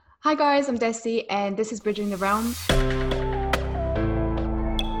Hi guys, I'm Desi and this is Bridging the Realm.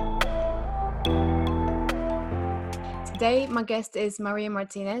 Today, my guest is Maria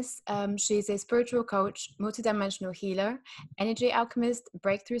Martinez. She's a spiritual coach, multidimensional healer, energy alchemist,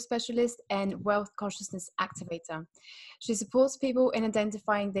 breakthrough specialist, and wealth consciousness activator. She supports people in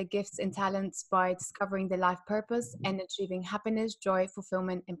identifying their gifts and talents by discovering their life purpose and achieving happiness, joy,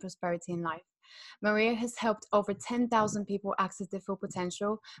 fulfillment, and prosperity in life. Maria has helped over 10,000 people access their full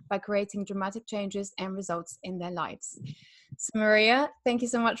potential by creating dramatic changes and results in their lives. So, Maria, thank you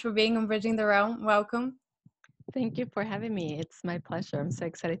so much for being on Bridging the Realm. Welcome. Thank you for having me. It's my pleasure. I'm so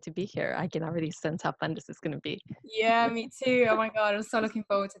excited to be here. I can already sense how fun this is going to be. Yeah, me too. Oh my God, I'm so looking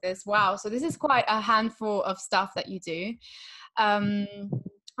forward to this. Wow. So this is quite a handful of stuff that you do. Um,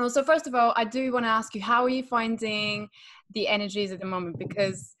 also, first of all, I do want to ask you, how are you finding the energies at the moment?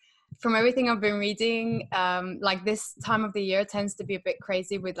 Because from everything I've been reading, like this time of the year tends to be a bit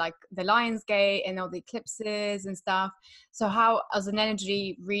crazy with like the Lionsgate and all the eclipses and stuff. So how, as an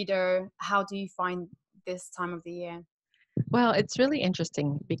energy reader, how do you find this time of the year? Well, it's really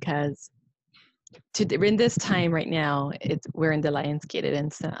interesting because in this time right now, we're in the Lionsgate. It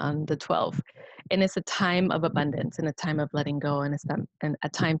ends on the 12th, and it's a time of abundance and a time of letting go and a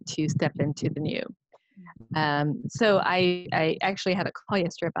time to step into the new. So I actually had a call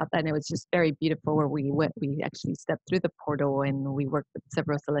yesterday about that, and it was just very beautiful. Where we actually stepped through the portal, and we worked with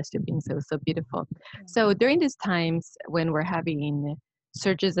several celestial beings. So it was so beautiful. So during these times when we're having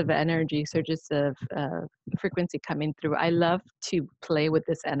surges of energy, surges of frequency coming through, I love to play with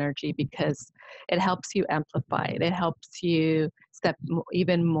this energy because it helps you amplify it. It helps you step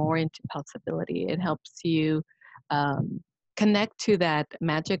even more into possibility. It helps you connect to that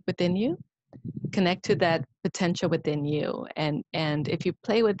magic within you, connect to that potential within you, and if you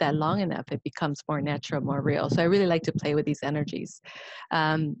play with that long enough, it becomes more natural, more real. So I really like to play with these energies.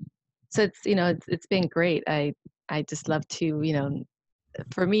 So it's been great. I just love to,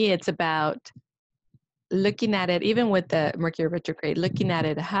 for me it's about looking at it, even with the Mercury retrograde, looking at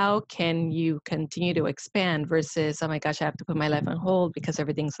it, how can you continue to expand versus, oh my gosh, I have to put my life on hold because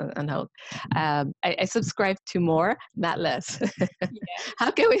everything's on hold. I subscribe to more, not less. Yeah.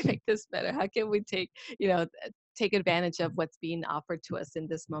 How can we make this better? How can we take advantage of what's being offered to us in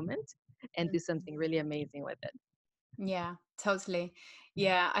this moment and do something really amazing with it? Yeah, totally.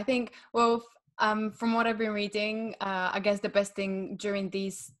 Yeah, I think, well, from what I've been reading, I guess the best thing during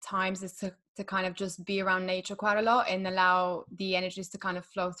these times is to kind of just be around nature quite a lot and allow the energies to kind of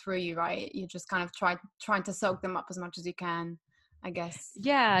flow through you, right? You just kind of trying to soak them up as much as you can, I guess.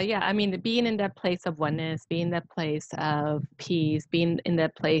 Yeah. I mean, being in that place of oneness, being in that place of peace, being in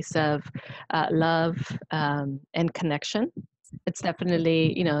that place of love and connection. It's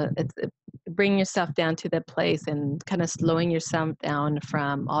definitely, bring yourself down to that place and kind of slowing yourself down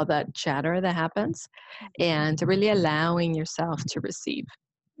from all that chatter that happens and really allowing yourself to receive.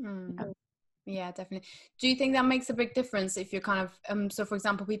 Mm. Yeah, definitely. Do you think that makes a big difference if you're kind of so for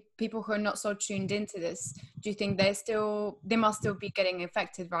example, people who are not so tuned into this, do you think they must still be getting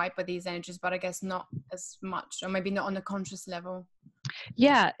affected, right, by these energies, but I guess not as much, or maybe not on a conscious level?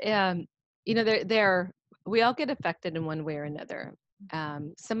 Yeah, we all get affected in one way or another.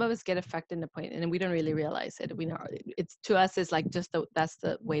 Some of us get affected in the point, and we don't really realize it. We know it's, to us, it's like that's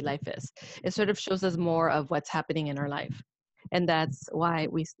the way life is. It sort of shows us more of what's happening in our life, and that's why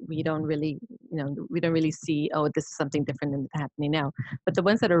we don't really, we don't really see, oh, this is something different than happening now. But the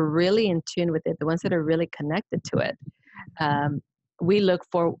ones that are really in tune with it, the ones that are really connected to it, um, we look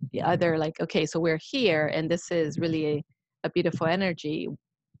for other, like, okay, so we're here, and this is really a beautiful energy.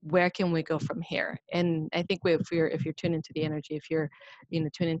 Where can we go from here? And I think if you're tuned into the energy, if you're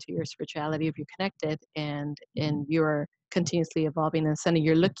tuned into your spirituality, if you're connected and you're continuously evolving, and suddenly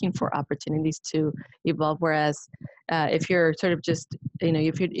you're looking for opportunities to evolve. Whereas if you're sort of just,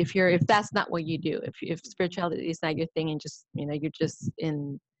 if that's not what you do, if spirituality is not your thing, and just, you're just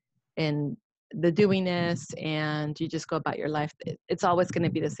in the doingness, and you just go about your life, it's always going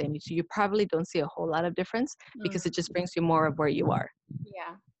to be the same. So you probably don't see a whole lot of difference because it just brings you more of where you are.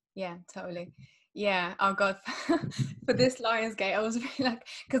 Yeah, totally. Yeah. Oh God, for this Lionsgate, I was really like,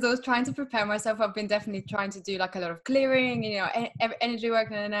 because I was trying to prepare myself. I've been definitely trying to do like a lot of clearing, energy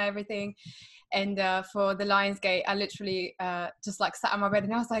work and everything. And for the Lionsgate, I literally just like sat on my bed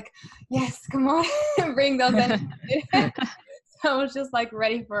and I was like, yes, come on, bring those energies. So I was just like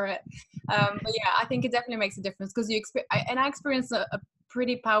ready for it. But yeah, I think it definitely makes a difference because I experienced a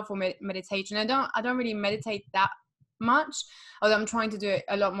pretty powerful meditation. I don't really meditate that much, although I'm trying to do it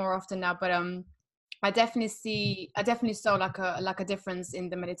a lot more often now. But I definitely saw like a difference in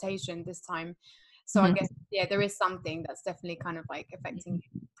the meditation this time. So I Mhm. guess, yeah, there is something that's definitely kind of like affecting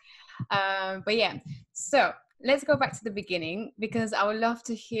you. But yeah, so let's go back to the beginning, because I would love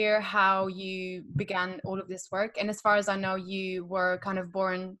to hear how you began all of this work. And as far as I know, you were kind of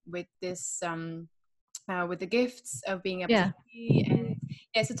born with this, with the gifts of being able to Yeah. see. And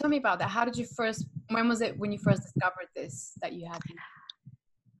yeah, so tell me about that. How did you first, when was it when you first discovered this, that you had?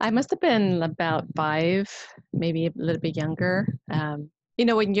 I must have been about 5, maybe a little bit younger. You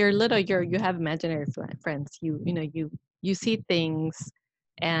know, when you're little, you have imaginary friends. You see things,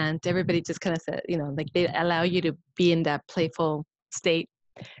 and everybody just kind of said, you know, like they allow you to be in that playful state.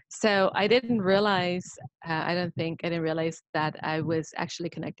 So I didn't realize, I don't think I didn't realize that I was actually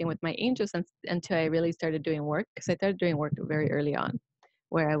connecting with my angels until I really started doing work, because I started doing work very early on,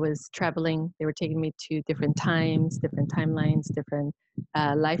 where I was traveling. They were taking me to different times, different timelines, different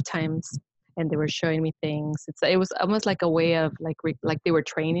lifetimes, and they were showing me things. It was almost like a way of like they were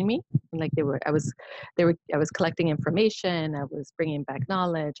training me, and like I was collecting information. I was bringing back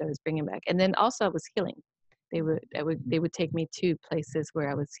knowledge. I was bringing back, and then also I was healing. They would take me to places where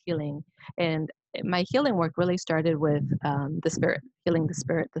I was healing, and my healing work really started with the spirit, healing the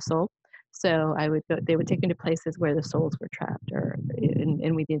spirit, the soul. So they would take me to places where the souls were trapped,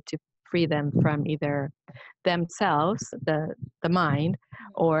 and we needed to free them from either themselves, the mind,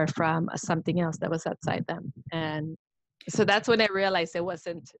 or from something else that was outside them. And so that's when I realized this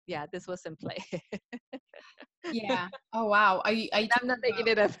wasn't play. Yeah. Oh wow. Are you I'm not talking making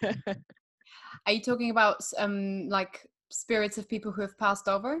about, it up. are you talking about like spirits of people who have passed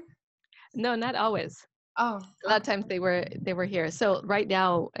over? No, not always. Oh, A lot of okay. times they were here. So right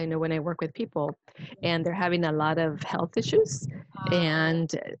now, I know when I work with people and they're having a lot of health issues, and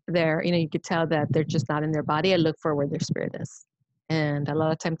they're, you could tell that they're just not in their body. I look for where their spirit is. And a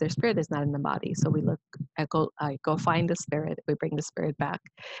lot of times their spirit is not in the body. So I go find the spirit, we bring the spirit back,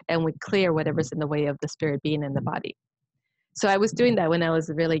 and we clear whatever's in the way of the spirit being in the body. So I was doing that when I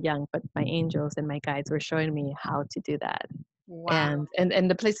was really young, but my angels and my guides were showing me how to do that. Wow. And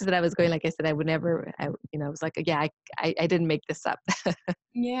the places that I was going, like I said, I would never, I was like, yeah, I didn't make this up.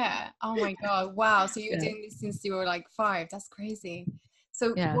 Yeah. Oh my God. Wow. So you were Yeah. doing this since you were like 5. That's crazy.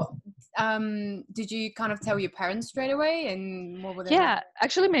 So Yeah. what, did you kind of tell your parents straight away, and what were they like? Yeah.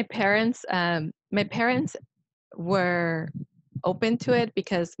 Actually, my parents were open to it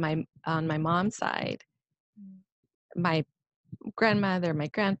because on my mom's side, my grandmother, my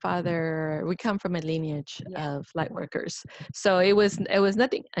grandfather, we come from a lineage Yeah. of light workers. So it was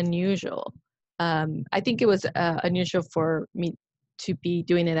nothing unusual. I think it was unusual for me to be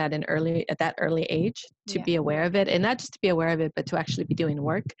doing it at that early age, to Yeah. be aware of it, and not just to be aware of it, but to actually be doing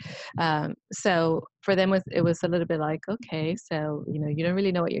work. So for them, it was a little bit like, okay, so you don't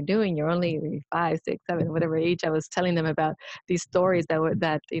really know what you're doing. You're only 5, 6, 7, whatever age. I was telling them about these stories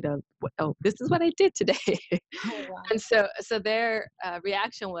oh, this is what I did today. Oh wow. And so their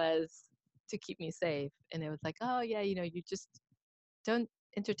reaction was to keep me safe, and it was like, oh yeah, you just don't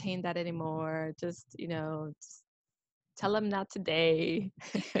entertain that anymore. Just tell them not today.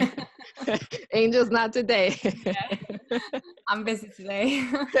 Angels, not today. I'm busy today.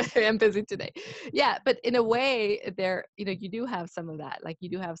 I'm busy today. Yeah, but in a way, you do have some of that. Like you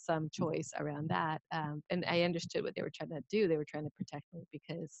do have some choice around that. And I understood what they were trying to do. They were trying to protect me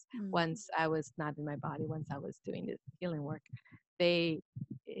because once I was not in my body, once I was doing the healing work,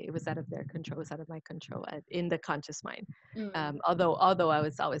 it was out of their control. It was out of my control in the conscious mind. Although I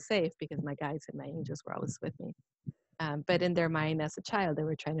was always safe because my guides and my angels were always with me. But in their mind, as a child, they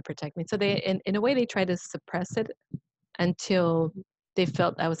were trying to protect me. So in a way, they tried to suppress it until they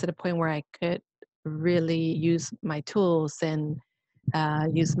felt I was at a point where I could really use my tools and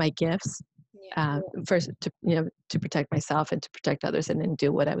use my gifts first to protect myself and to protect others, and then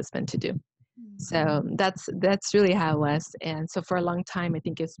do what I was meant to do. So that's really how it was. And so for a long time, I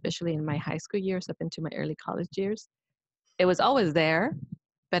think especially in my high school years up into my early college years, it was always there,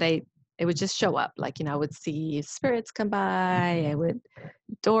 but it would just show up. Like, I would see spirits come by.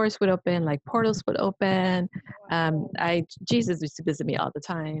 Doors would open, like portals would open. Jesus used to visit me all the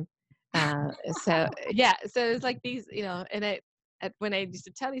time. So yeah, so it's like these, when I used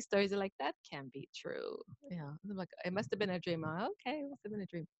to tell these stories, they're like, that can't be true. I'm like, it must have been a dream. Okay, it must have been a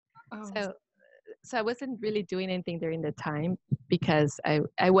dream. Oh. So I wasn't really doing anything during the time because I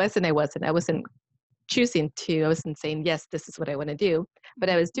wasn't choosing to. I wasn't saying, yes, this is what I want to do, but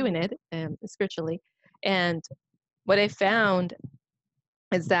I was doing it spiritually. And what I found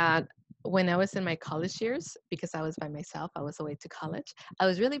is that when I was in my college years, because I was by myself, I was away to college, I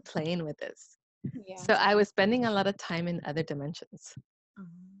was really playing with this. Yeah. So I was spending a lot of time in other dimensions,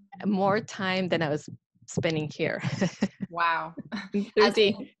 more time than I was spending here. Wow. In As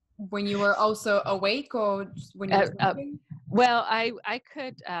 3D. in when you were also awake, or just when you were sleeping? Well, I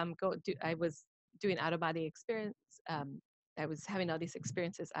could go do. I was doing out of body experience. I was having all these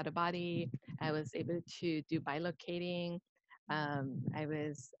experiences out of body. I was able to do bilocating.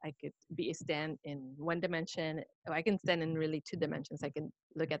 I could be stand in one dimension. Oh, I can stand in really two dimensions. I can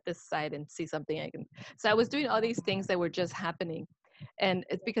look at this side and see something. So I was doing all these things that were just happening. And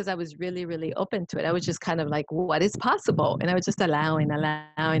it's because I was really, really open to it. I was just kind of like, what is possible? And I was just allowing.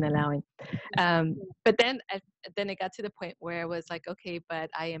 But then it got to the point where I was like, okay, but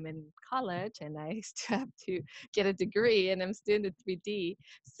I am in college and I still have to get a degree and I'm still in the 3D.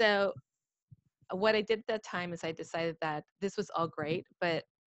 So what I did at that time is I decided that this was all great, but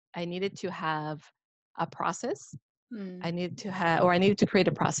I needed to have a process. Mm. I needed to create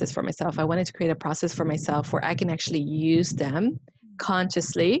a process for myself. I wanted to create a process for myself where I can actually use them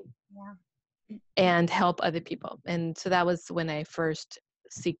consciously Yeah. and help other people. And so that was when I first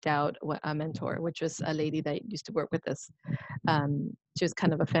seeked out a mentor, which was a lady that used to work with us. She was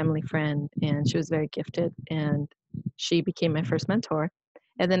kind of a family friend and she was very gifted, and she became my first mentor.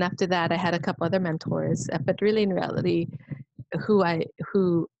 And then after that, I had a couple other mentors, but really in reality,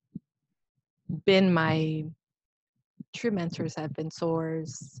 who been my true mentors have been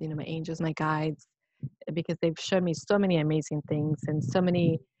source, my angels, my guides, because they've shown me so many amazing things and so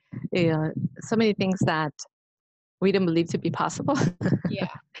many things that we didn't believe to be possible Yeah.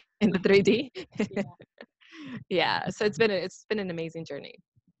 in the 3D. Yeah. Yeah, so it's been an amazing journey.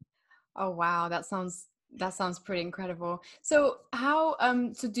 Oh wow, that sounds pretty incredible. So how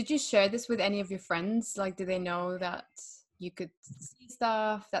so did you share this with any of your friends? Like, do they know that you could see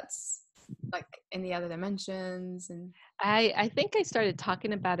stuff that's like in the other dimensions and I think I started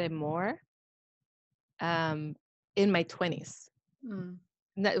talking about it more in my 20s. mm,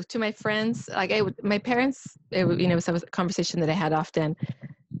 To my friends, like my parents, it was a conversation that I had often.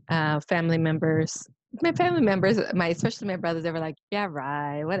 Family members, especially my brothers, they were like, "Yeah,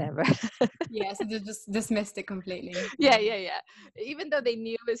 right, whatever." yeah, so they just dismissed it completely. Yeah. Even though they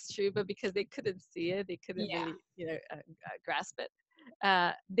knew it was true, but because they couldn't see it, they couldn't Yeah. really, grasp it.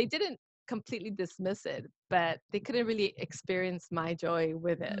 They didn't completely dismiss it, but they couldn't really experience my joy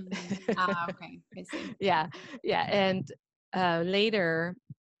with it. Mm. Ah, okay. I see. Yeah, yeah. And later,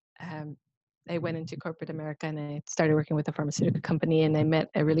 um, I went into corporate America and I started working with a pharmaceutical company, and I met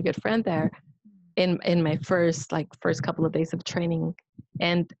a really good friend there in my first couple of days of training.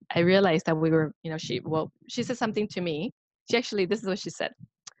 And I realized that we were, she said something to me. This is what she said: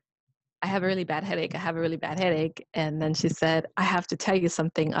 "I have a really bad headache. I have a really bad headache." And then she said, "I have to tell you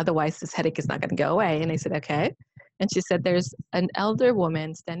something, otherwise this headache is not going to go away." And I said, "Okay." And she said, "There's an elder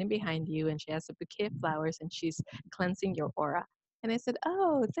woman standing behind you, and she has a bouquet of flowers, and she's cleansing your aura." And I said,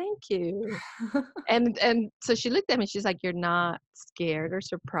 "Oh, thank you." And so she looked at me, she's like, "You're not scared or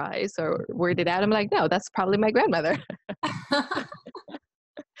surprised or weirded out?" I'm like, "No, that's probably my grandmother."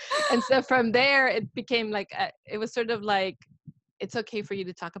 And so from there, it became like, it was sort of like, it's okay for you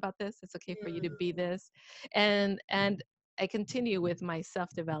to talk about this. It's okay for you to be this. And I continue with my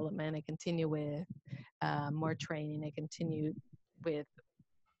self-development. I continue with more training. I continue with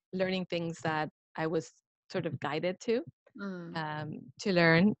learning things that I was sort of guided Mm, to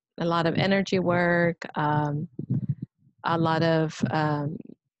learn. A lot of energy work, a lot of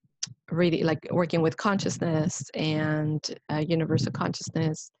reading, like working with consciousness and universal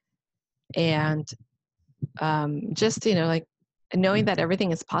consciousness, and just like knowing that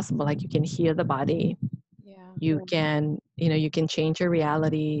everything is possible. Like you can heal the body, yeah. you can change your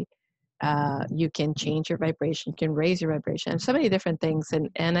reality, you can change your vibration, you can raise your vibration, so many different things.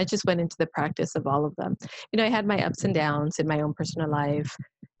 And I just went into the practice of all of them. I had my ups and downs in my own personal life,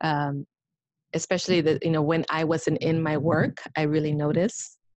 especially when I wasn't in my work. I really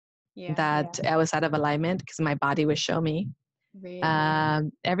noticed Yeah. that I was out of alignment because my body would show me. Really.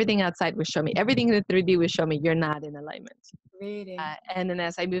 Everything outside would show me. Everything in the 3D would show me you're not in alignment. Really. And then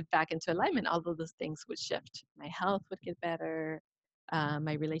as I moved back into alignment, all of those things would shift. My health would get better.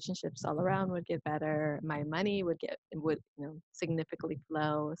 My relationships all around would get better. My money would significantly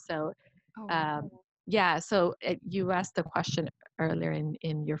flow. So Oh wow. um, yeah. So you asked the question earlier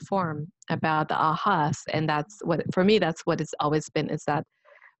in your form about the ahas, and that's what for me. That's what it's always been. Is that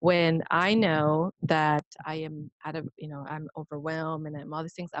when I know that I am I'm overwhelmed and I'm all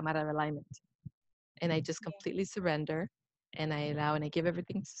these things, I'm out of alignment. And I just Yeah. completely surrender, and I allow and I give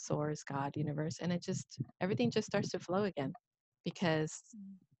everything to source, God, universe, and everything just starts to flow again. Because,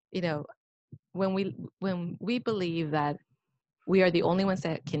 Mm. you know, when we believe that we are the only ones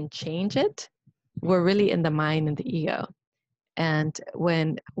that can change it, we're really in the mind and the ego. And when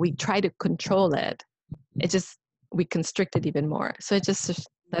we try to control it, we constrict it even more. So I just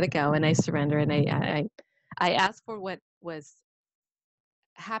let it go and I surrender, and I ask for what was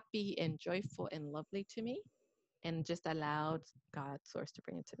happy and joyful and lovely to me, and just allowed God source to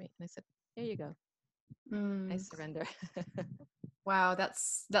bring it to me. And I said, here you go. I surrender. Wow,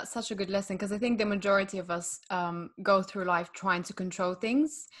 that's such a good lesson, because I think the majority of us go through life trying to control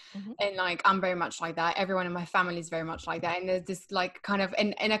things. Mhm. And like, I'm very much like that. Everyone in my family is very much like that. And there's this like kind of,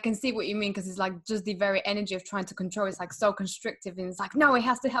 and I can see what you mean, because it's like just the very energy of trying to control is like so constrictive, and it's like, no, it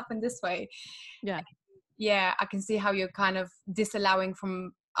has to happen this way. Yeah. Yeah, I can see how you're kind of disallowing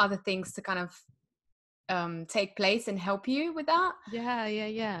from other things to kind of take place and help you with that.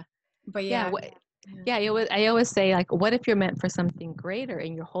 Yeah. But Yeah. yeah. Yeah. I always say, like, what if you're meant for something greater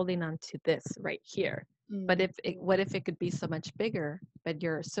and you're holding on to this right here? But what if it could be so much bigger, but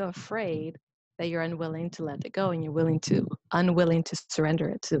you're so afraid that you're unwilling to let it go, and you're unwilling to surrender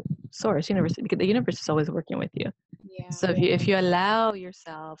it to source, universe, because the universe is always working with you. Yeah. So if you allow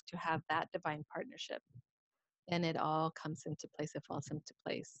yourself to have that divine partnership, then it all comes into place. It falls into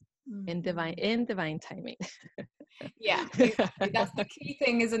place in divine timing. Yeah, exactly. That's the key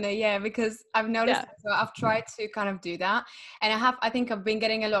thing, isn't it? Yeah, because I've noticed Yeah. that, so I've tried to kind of do that, and I think I've been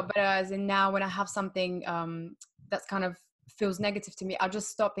getting a lot better, as in now when I have something that's kind of feels negative to me, I'll just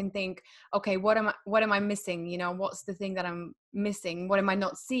stop and think, okay, what am I missing? You know, what's the thing that I'm missing? What am I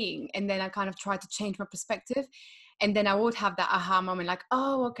not seeing? And then I kind of try to change my perspective, and then I would have that aha moment, like,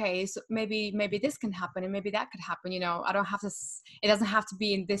 oh, okay, so maybe this can happen, and maybe that could happen. You know, I don't have to. It doesn't have to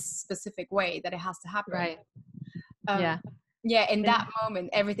be in this specific way that it has to happen. Right. um Yeah. yeah, in that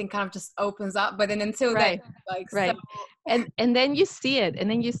moment everything kind of just opens up, but then until then, Right. like, so Right. And then you see it, and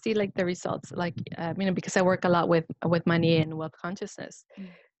then you see like the results, like because I work a lot with money and wealth consciousness.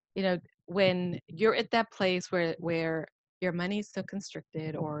 When you're at that place where your money is so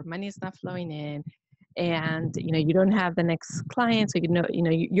constricted, or money is not flowing in, and you don't have the next client, so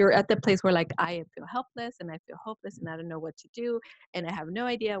you're at the place where, like, I feel helpless and I feel hopeless and I don't know what to do, and I have no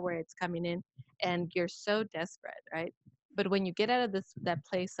idea where it's coming in, and you're so desperate, right? But when you get out of that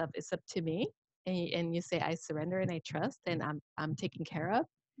place of it's up to me, and you say I surrender and I trust, and I'm taken care of,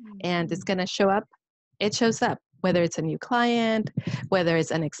 and it's going to show up, it shows up, whether it's a new client, whether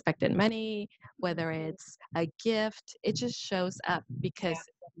it's unexpected money, whether it's a gift, it just shows up, because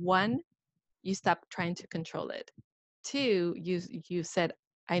one, you stop trying to control it. Two, you said,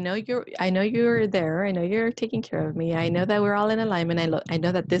 I know you're there. I know you're taking care of me. I know that we're all in alignment. I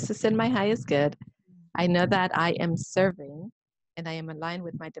know that this is in my highest good. I know that I am serving and I am aligned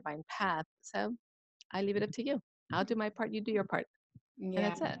with my divine path. So I leave it up to you. I'll do my part, you do your part. And yeah.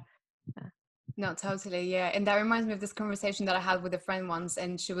 that's it. Yeah. No, totally, yeah. And that reminds me of this conversation that I had with a friend once,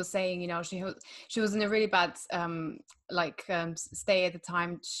 and she was saying, she was in a really bad stay at the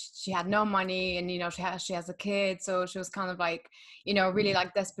time. She had no money, and she has a kid, so she was kind of like, really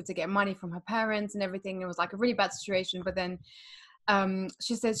like desperate to get money from her parents and everything. It was like a really bad situation. But then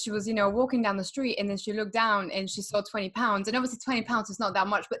she said she was walking down the street, and then she looked down and she saw 20 pounds, and obviously 20 pounds is not that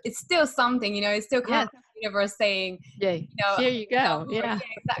much, but it's still something. It's still kind Yes. of the universe saying, Yay. know, Here you go. more. Yeah. Yeah,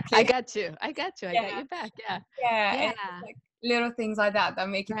 exactly. I got you. I got you. I Yeah, got you back. Yeah. yeah. And Yeah. it's like little things like that that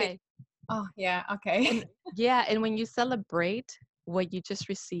make you think, Right. oh yeah, okay. And yeah. And when you celebrate what you just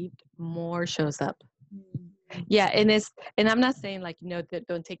received, more shows up. Yeah. And I'm not saying, like, that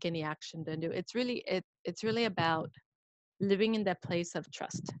don't take any action, don't do. It's really about living in that place of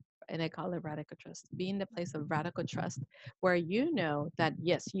trust. And I call it radical trust. Be in the place of radical trust, where you know that,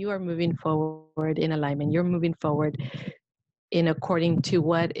 yes, you are moving forward in alignment. You're moving forward in according to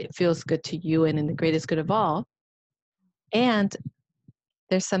what it feels good to you and in the greatest good of all. And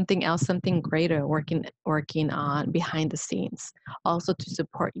there's something else, something greater working on behind the scenes, also to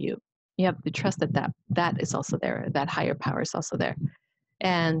support you. You have to trust that is also there. That higher power is also there.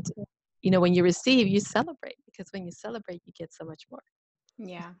 And when you receive, you celebrate, because when you celebrate, you get so much more.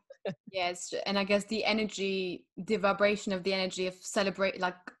 Yeah. Yes, and I guess the vibration of the energy of celebrate,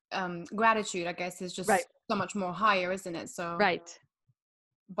 like gratitude, I guess, is just Right. so much more higher, isn't it? So Right.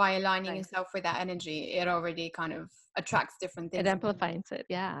 by aligning Right. yourself with that energy, it already kind of attracts different It things. amplifies it.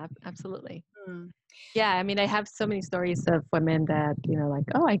 Yeah, absolutely. Mm. Yeah, I mean, I have so many stories of women that, like,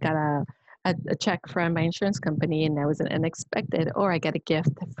 oh, I got a check from my insurance company and that was unexpected, or I got a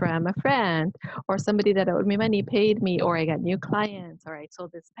gift from a friend, or somebody that owed me money paid me, or I got new clients, or I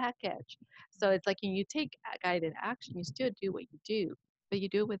sold this package. So it's like, when you take guided action, you still do what you do, but you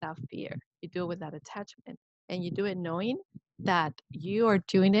do it without fear. You do it without attachment, and you do it knowing that you are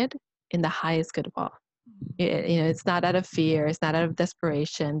doing it in the highest good of all. It's not out of fear, it's not out of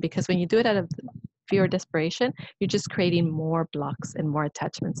desperation, because when you do it out of fear or desperation, you're just creating more blocks and more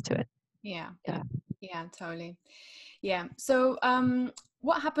attachments to it. Yeah. Yeah. Yeah, totally. Yeah. So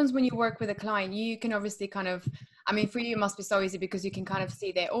what happens when you work with a client? You can obviously kind of, I mean, for you, it must be so easy because you can kind of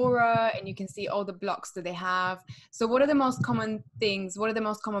see their aura and you can see all the blocks that they have. So what are the most common things? What are the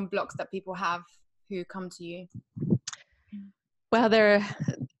most common blocks that people have who come to you? Well, I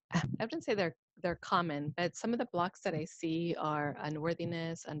wouldn't say they're common, but some of the blocks that I see are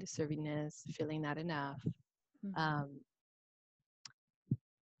unworthiness, undeservingness, feeling not enough,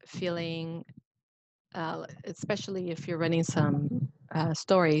 feeling, especially if you're running some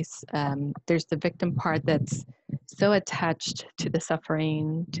stories, there's the victim part that's so attached to the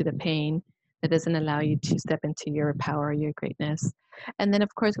suffering, to the pain, that doesn't allow you to step into your power, your greatness. And then,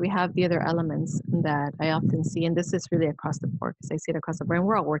 of course, we have the other elements that I often see, and this is really across the board, because I see it across the board, and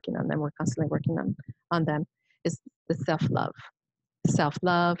we're all working on them. We're constantly working on them, is the self-love.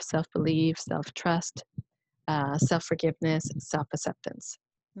 Self-love, self-belief, self-trust, self-forgiveness, self-acceptance.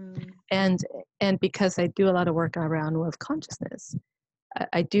 And because I do a lot of work around wealth consciousness,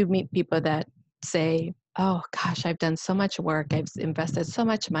 I do meet people that say, oh gosh, I've done so much work, I've invested so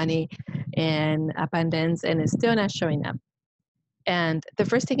much money in abundance, and it's still not showing up. And the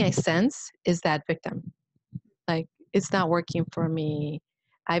first thing I sense is that victim. Like, it's not working for me.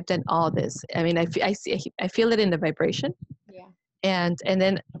 I've done all this. I mean, I feel it in the vibration. Yeah. And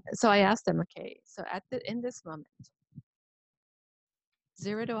then, so I asked them, okay, so in this moment,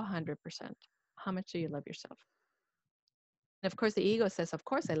 0 to 100%, how much do you love yourself? And of course, the ego says, of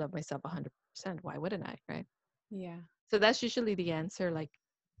course, I love myself 100%. Why wouldn't I, right? Yeah. So that's usually the answer, like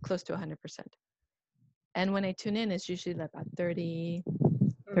close to 100%. And when I tune in, it's usually like about 30,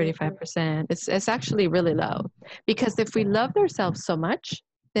 35%. It's actually really low, because if we loved ourselves so much,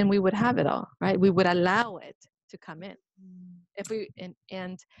 then we would have it all, right? We would allow it to come in. If we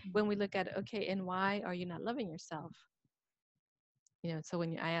and when we look at, okay, and why are you not loving yourself? You know, so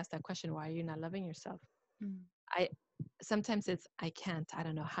when I ask that question, why are you not loving yourself? Sometimes it's, I can't, I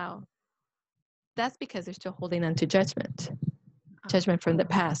don't know how. That's because they're still holding on to judgment from the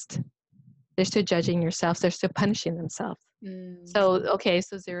past. They're still judging yourself. They're still punishing themselves. So, okay,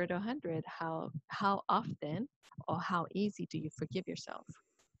 so 0 to 100, how often or how easy do you forgive yourself?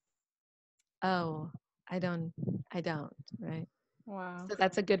 Oh, I don't, right? Wow. So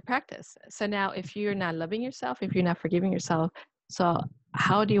that's a good practice. So now if you're not loving yourself, if you're not forgiving yourself, so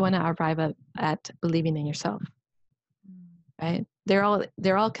how do you want to arrive at believing in yourself? Right? They're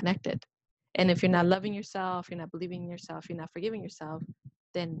all connected. And if you're not loving yourself, you're not believing in yourself, you're not forgiving yourself,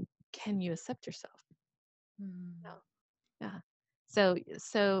 then can you accept yourself? No. Yeah.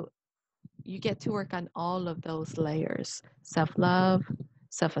 So you get to work on all of those layers: self-love,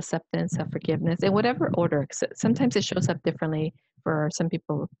 self-acceptance, self-forgiveness, in whatever order. Sometimes it shows up differently for some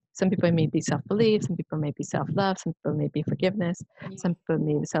people. Some people may be self-belief, some people may be self-love, some people may be forgiveness, some people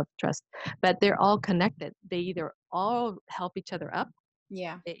may be self-trust. But they're all connected. They either all help each other up,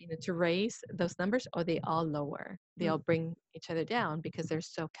 to raise those numbers, or they all lower. They all bring each other down, because they're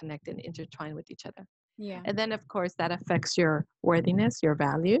so connected and intertwined with each other. And then, of course, that affects your worthiness, your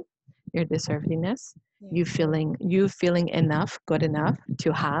value, your deservedness, you feeling enough, good enough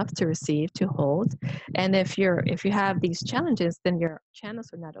to have, to receive, to hold. And if you have these challenges, then your channels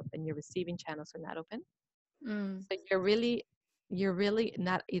are not open, your receiving channels are not open. So you're really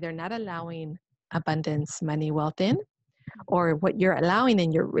not allowing abundance, money, wealth in, or what you're allowing,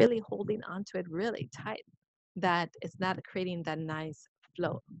 and you're really holding onto it really tight, that it's not creating that nice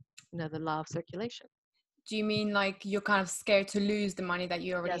flow, the law of circulation. Do you mean like you're kind of scared to lose the money that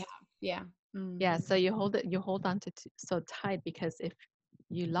you already have? Yeah. Yeah. So you hold on to so tight, because if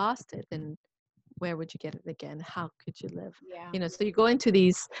you lost it, then where would you get it again? How could you live? Yeah. So you go into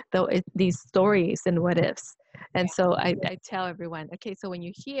these stories and what ifs. And so I tell everyone, okay, so when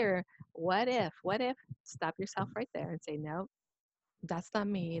you hear what if, stop yourself right there and say, no, that's not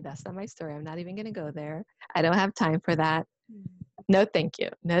me. That's not my story. I'm not even going to go there. I don't have time for that. No, thank you.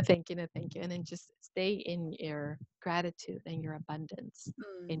 No, thank you. No, thank you. And then just stay in your gratitude and your abundance,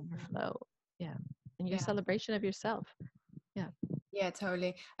 in your flow. Yeah. And your celebration of yourself. Yeah. Yeah,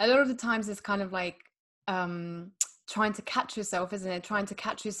 totally. A lot of the times it's kind of like trying to catch yourself, isn't it? Trying to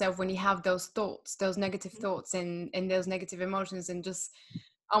catch yourself when you have those thoughts, those negative thoughts and those negative emotions, and just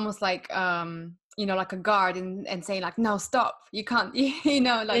almost like like a guard, and saying like, no, stop, you can't,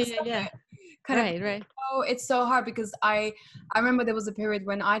 stop it. Right. Oh, it's so hard, because I remember there was a period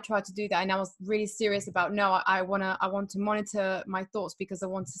when I tried to do that, and I was really serious about, no, I want to monitor my thoughts, because I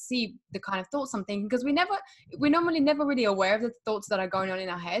want to see the kind of thoughts I'm thinking, because we're normally never really aware of the thoughts that are going on in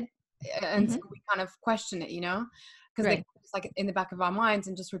our head until we kind of question it, because they're just like in the back of our minds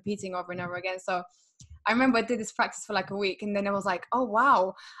and just repeating over and over again. So I remember I did this practice for like a week, and then I was like, oh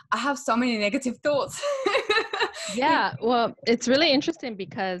wow, I have so many negative thoughts. Yeah, well, it's really interesting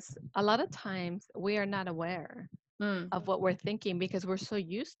because a lot of times we are not aware Mm, of what we're thinking because we're so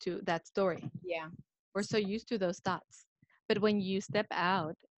used to that story. yeah. We're so used to those thoughts. But when you step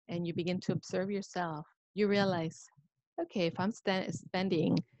out and you begin to observe yourself, you realize, okay, if I'm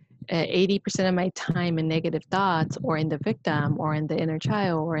spending 80% of my time in negative thoughts or in the victim or in the inner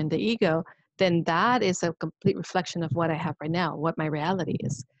child or in the ego, then that is a complete reflection of what I have right now, what my reality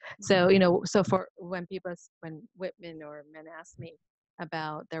is. So, so for when women or men ask me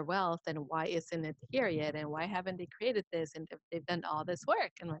about their wealth and why isn't it here yet and why haven't they created this and if they've done all this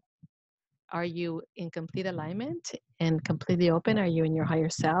work, and like, are you in complete alignment and completely open? Are you in your higher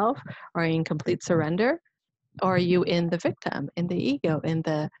self? Are you in complete surrender? Or are you in the victim, in the ego, in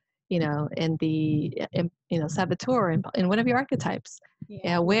the, saboteur, in one of your archetypes? Yeah,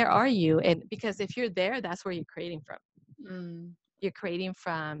 Yeah. where are you? And because if you're there, that's where you're creating from. Mm, You're creating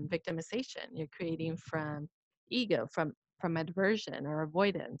from victimization. You're creating from ego, from aversion or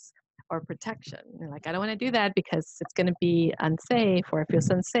avoidance or protection. You're like, I don't want to do that because it's going to be unsafe, or it feels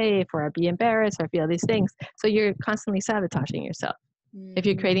unsafe, or I'll be embarrassed, or I feel these things. So you're constantly sabotaging yourself. If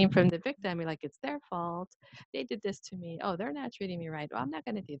you're mm, creating from the victim, you're like, it's their fault. They did this to me. Oh, they're not treating me right. Well, I'm not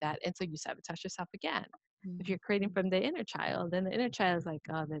going to do that. And so you sabotage yourself again. If mm. you're creating from the inner child, then the inner child is like,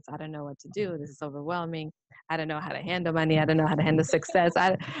 oh, I don't know what to do. This is overwhelming. I don't know how to handle money. I don't know how to handle success. I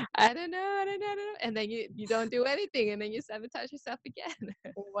don't know. I don't know. I don't know. And then you don't do anything. And then you sabotage yourself again.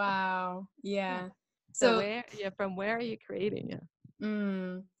 Wow. Yeah. Yeah. So So, from where are you creating? Yeah.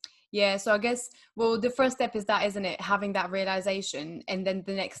 mm, yeah. So I guess, well, the first step is that, isn't it? Having that realization, and then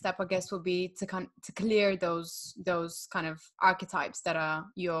the next step, I guess, will be to clear those kind of archetypes that are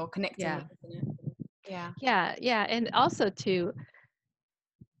you're connecting Yeah. with, isn't it? Yeah. Yeah. Yeah. And also too,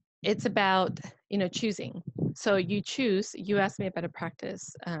 it's about choosing. So you asked me about a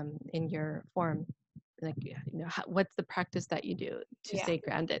practice in your form, like what's the practice that you do to Yeah. stay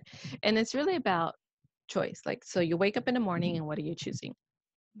grounded, and it's really about choice. Like, so you wake up in the morning and what are you choosing?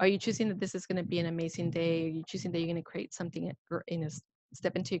 Are you choosing that this is going to be an amazing day? Are you choosing that you're going to create something,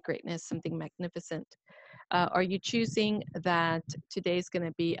 step into your greatness, something magnificent? Are you choosing that today's going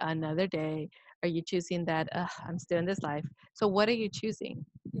to be another day? Are you choosing that I'm still in this life? So what are you choosing?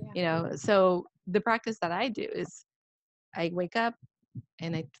 Yeah. So the practice that I do is I wake up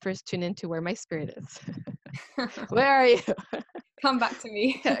and I first tune into where my spirit is. Where are you? Come back to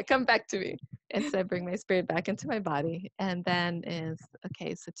me. Come back to me. And so I bring my spirit back into my body. And then is,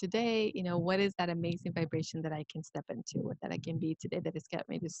 okay, so today, what is that amazing vibration that I can step into, what that I can be today that has got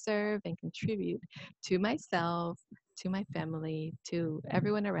me to serve and contribute to myself, to my family, to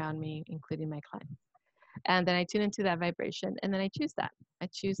everyone around me, including my clients. And then I tune into that vibration and then I choose that. I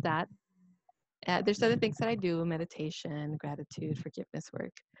choose that. There's other things that I do: meditation, gratitude, forgiveness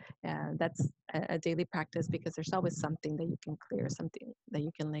work. And that's a daily practice because there's always something that you can clear, something that you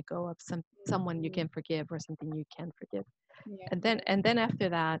can let go of, someone you can forgive, or something you can forgive. Yeah. And then after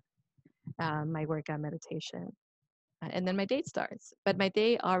that, my workout, meditation, and then my day starts. But my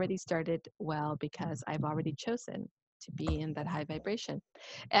day already started well because I've already chosen to be in that high vibration.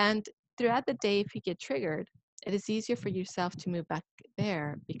 And throughout the day, if you get triggered, it is easier for yourself to move back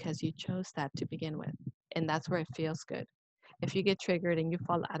there because you chose that to begin with. And that's where it feels good. If you get triggered and you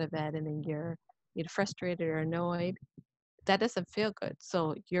fall out of bed and then you're frustrated or annoyed, that doesn't feel good.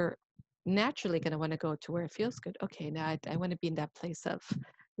 So you're naturally going to want to go to where it feels good. Okay, now I want to be in that place of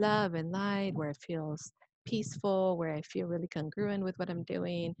love and light where it feels peaceful, where I feel really congruent with what I'm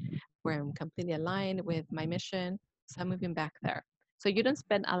doing, where I'm completely aligned with my mission. So I'm moving back there. So you don't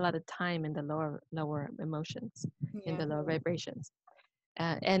spend a lot of time in the lower emotions, in Yeah. the lower vibrations.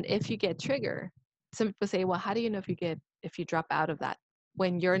 And if you get triggered, some people say, well, how do you know if you drop out of that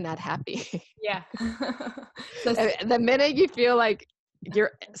when you're not happy? Yeah. So, The minute you feel like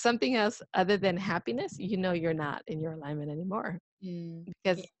you're something else other than happiness, you're not in your alignment anymore. mm,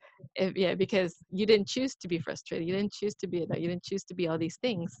 Because because you didn't choose to be frustrated, you didn't choose to be that, you didn't choose to be all these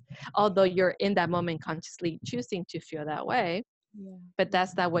things, although you're in that moment consciously choosing to feel that way. yeah. But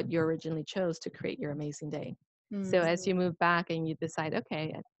that's not what you originally chose to create your amazing day. So Mm, as you move back and you decide,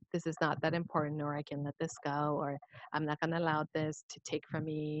 okay, this is not that important, or I can let this go, or I'm not going to allow this to take from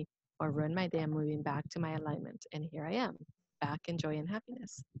me or ruin my day, I'm moving back to my alignment. And here I am, back in joy and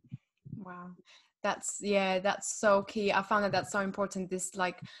happiness. wow. That's so key. I found that that's so important. This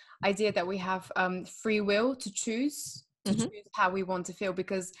like idea that we have free will to choose Hmm. how we want to feel,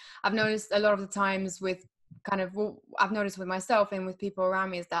 because I've noticed a lot of the times with kind of what I've noticed with myself and with people around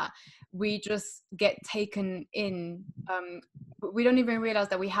me is that we just get taken in. We don't even realize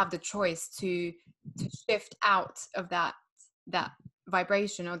that we have the choice to shift out of that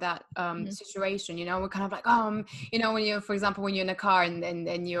vibration or that Mhm. situation, you know. We're kind of like, you know, when you're, for example, when you're in a car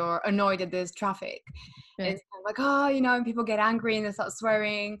and you're annoyed that there's traffic, and Yeah. it's kind of like, you know, and people get angry and they start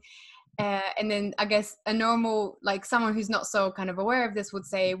swearing. And then I guess a normal, like someone who's not so kind of aware of this would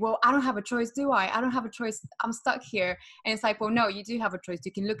say, well, I don't have a choice, do I? I don't have a choice. I'm stuck here. And it's like, well, no, you do have a choice.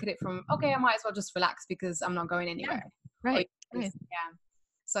 You can look at it from, okay, I might as well just relax because I'm not going Yeah. anywhere. Or you Right. can Right. just, yeah.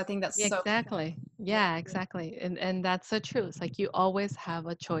 So I think that's Yeah, so, exactly. yeah, Yeah, exactly. And that's so true. It's like you always have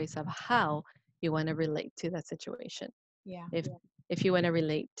a choice of how you want to relate to that situation. yeah, If if you want to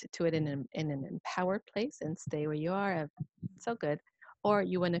relate to it in an empowered place and stay where you are, so good, or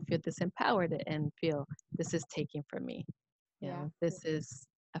you want to feel disempowered and feel this is taking from me, yeah. this is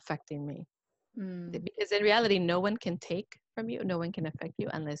affecting me. Mm, Because in reality, no one can take from you, no one can affect you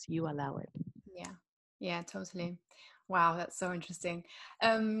unless you allow it. yeah, yeah, totally. Wow, that's so interesting.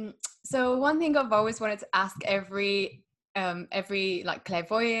 Um, so one thing I've always wanted to ask every like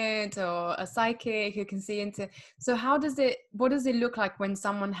clairvoyant or a psychic who can see into, so what does it look like when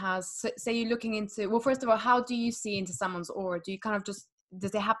someone has, say you're looking into, well, first of all, how do you see into someone's aura? Do you kind of just,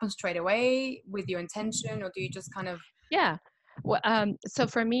 does it happen straight away with your intention, or do you just kind of, Yeah. Well, so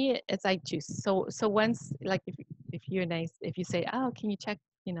for me, it's I choose. So once, like, if you're nice, if you say, oh, can you check,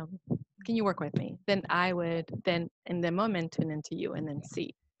 you know, can you work with me? Then I would then in the moment tune into you and then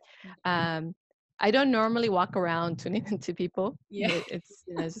see. Um, I don't normally walk around tuning into people. yeah, It's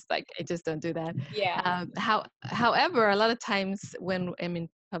it's just like I just don't do that. yeah, However, a lot of times when I'm in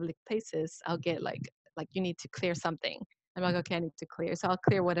public places, I'll get like you need to clear something. I'm like, okay, I need to clear, so I'll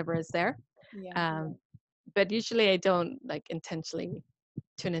clear whatever is there. yeah, Um, but usually I don't like intentionally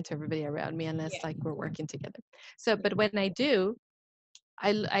tune into everybody around me unless yeah, like we're working together. So, but when I do,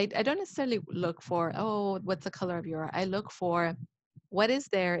 I don't necessarily look for, oh, what's the color of your eye. I look for what is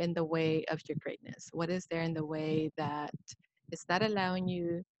there in the way of your greatness? What is there in the way that is not allowing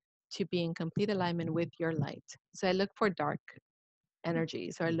you to be in complete alignment with your light? So I look for dark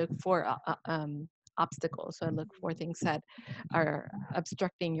energies, or I look for obstacles. So I look for things that are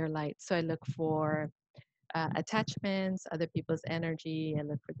obstructing your light. So I look for attachments, other people's energy. I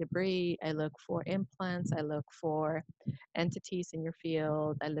look for debris. I look for implants. I look for entities in your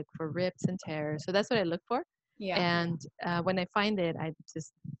field. I look for rips and tears. So that's what I look for. yeah, And when I find it, I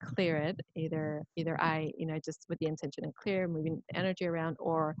just clear it. Either I, just with the intention of clear, moving the energy around,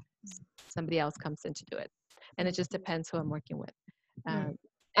 or somebody else comes in to do it. And it mm, just depends who I'm working with. mm. Um,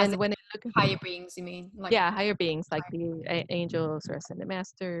 As and in when I look, higher beings, you mean? Like, yeah, higher beings like the angels or ascended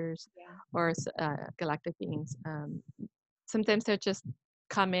masters yeah. or galactic beings. Sometimes they'll just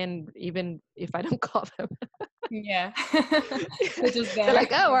come in even if I don't call them. Yeah. They're just They're there.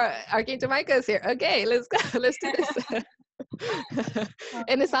 like, oh, our Archangel Michael is here. Okay, let's go. Let's do this.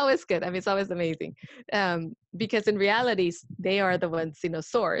 And it's always good. I mean, it's always amazing. Because in reality, they are the ones,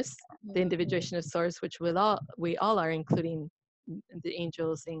 source, the Mm, individuation of source, which we all are, including the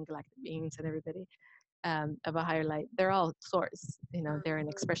angels and galactic beings and everybody of a higher light. They're all source. They're an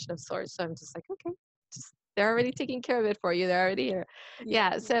expression of source. So I'm just like, okay, just they're already taking care of it for you. They're already here.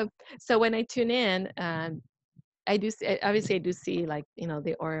 yeah. Yeah. So when I tune in, I do see, obviously I do see, like,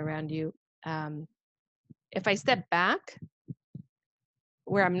 the aura around you. If I step back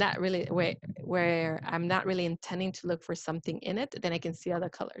where I'm not really intending to look for something in it, then I can see other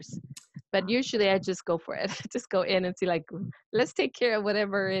colors. But usually I just go for it. Just go in and see, like, let's take care of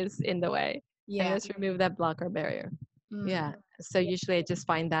whatever is in the way and Yeah. let's remove that block or barrier. Mm, Yeah. So usually I just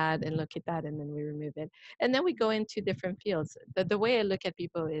find that and look at that and then we remove it. And then we go into different fields. The way I look at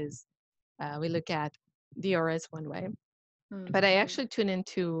people is we look at the aura is one way, mm, but I actually tune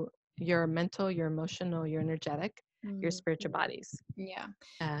into your mental, your emotional, your energetic, your mm, spiritual bodies. yeah.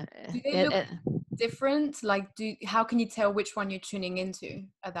 Uh, Do they it, look it, different? Like, how can you tell which one you're tuning into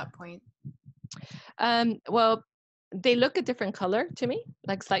at that point? well, they look a different color to me,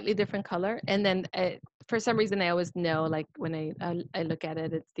 like slightly different color. And then for some reason, I always know, like when I look at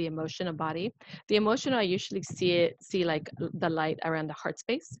it, it's the emotional body. The emotional, I usually see like the light around the heart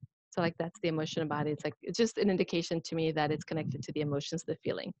space. So like that's the emotional body. It's just an indication to me that it's connected to the emotions, the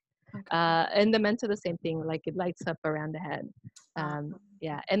feeling. Okay. And the mental, the same thing, like it lights up around the head. Ah,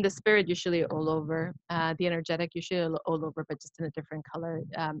 Yeah, and the spirit usually all over. The energetic usually all over, but just in a different color.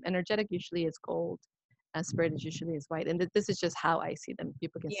 Energetic usually is gold. Spirit is usually is white, and this is just how I see them.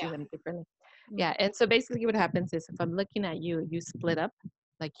 People can see yeah. them differently. Mm, Yeah, and so basically, what happens is if I'm looking at you, you split up,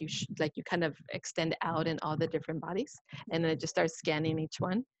 like like you kind of extend out in all the different bodies, and then I just start scanning each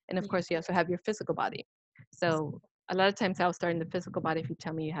one. And of yeah. course, you also have your physical body. So a lot of times I'll start in the physical body if you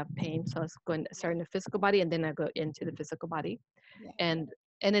tell me you have pain. So I was going to start in the physical body and then I go into the physical body. Yeah.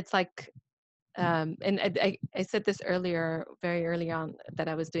 And it's like and I said this earlier, very early on, that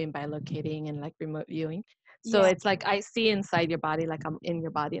I was doing bilocating and like remote viewing. So Yeah. it's like I see inside your body, like I'm in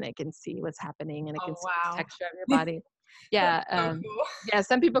your body and I can see what's happening and I can Oh see the wow. texture of your body. That's Yeah. so cool. Yeah.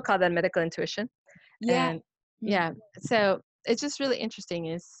 Some people call that medical intuition. Yeah. And Mm. yeah, so it's just really interesting.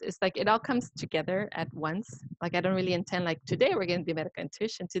 It's like it all comes together at once. Like I don't really intend like today we're going to do medical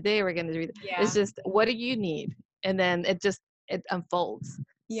intuition. Today we're going to do. It's Yeah. just what do you need, and then it unfolds.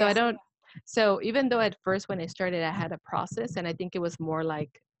 So I Yeah. don't. So even though at first when I started I had a process, and I think it was more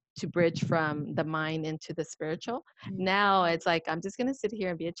like to bridge from the mind into the spiritual. Mm. Now it's like I'm just going to sit here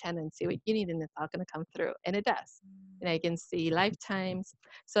and be a channel and see what you need, and it's all going to come through, and it does. And I can see lifetimes.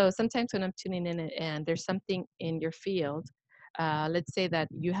 So sometimes when I'm tuning in and there's something in your field, let's say that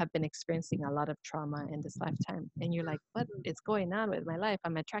you have been experiencing a lot of trauma in this lifetime, and you're like, what is going on with my life?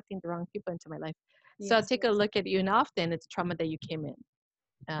 I'm attracting the wrong people into my life. So I'll Yes. take a look at you, and often it's trauma that you came in.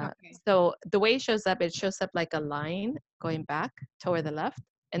 Okay. So the way it shows up like a line going back toward the left,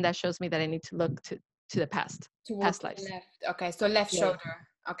 and that shows me that I need to look to the Towards past the lives. left. Okay. So left Yeah. shoulder.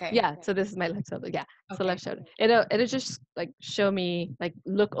 Okay. Yeah, so this is my left shoulder. Yeah, so Okay. left shoulder. It'll just like show me like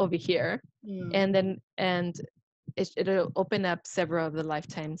look over here, Mm. and then and it'll open up several of the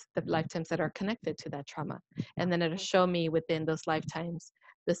lifetimes that are connected to that trauma, and then it'll show me within those lifetimes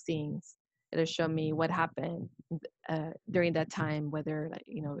the scenes. It'll show me what happened during that time, whether like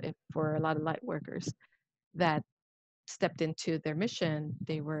if for a lot of light workers that stepped into their mission,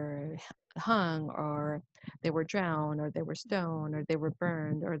 they were hung, or they were drowned, or they were stoned, or they were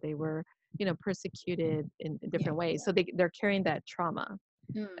burned, or they were, persecuted in Yeah. different ways. So they're carrying that trauma.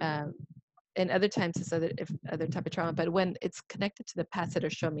 Mm. Um, and other times it's other type of trauma. But when it's connected to the past, it'll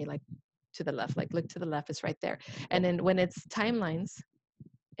show me like to the left, like look to the left, it's right there. And then when it's timelines,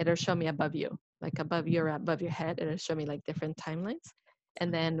 it'll show me above you, like above your head. It'll show me like different timelines,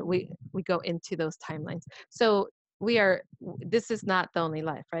 and then we go into those timelines. So this is not the only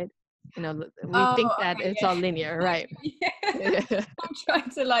life, right? We Oh, think that okay. it's all linear, right? Yeah. Yeah. I'm trying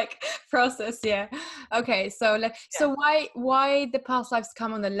to like process. Yeah. Okay. So Yeah. why the past lives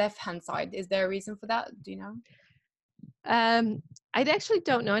come on the left hand side? Is there a reason for that? Do you know? um I actually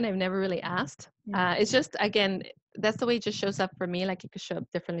don't know, and I've never really asked. Mm. It's just, again, that's the way it just shows up for me. Like it could show up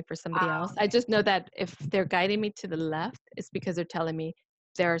differently for somebody Ah, else. I okay. just know that if they're guiding me to the left, it's because they're telling me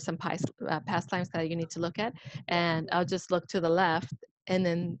there are some past lives that you need to look at, Yeah. and I'll just look to the left, and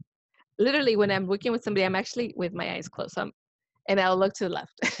then literally when I'm working with somebody, I'm actually with my eyes closed, and I'll look to the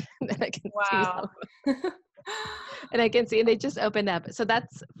left, and then I can see Wow. some, and I can see, and they just open up. So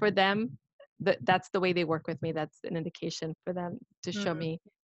that's for them. That's the way they work with me. That's an indication for them to show Mm. me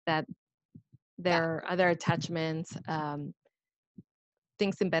that That. there are other attachments,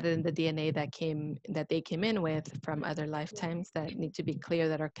 things embedded in the DNA that they came in with from other lifetimes that need to be clear,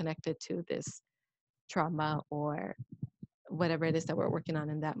 that are connected to this trauma or whatever it is that we're working on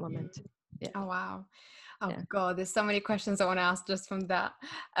in that moment. Yeah, Oh wow. Oh yeah. God, there's so many questions I want to ask just from that.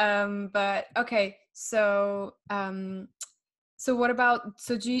 But okay, so what about,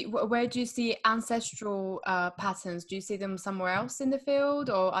 so where do you see ancestral patterns? Do you see them somewhere else in the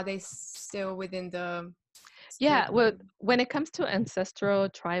field, or are they still within the spirit? Yeah, well, when it comes to ancestral,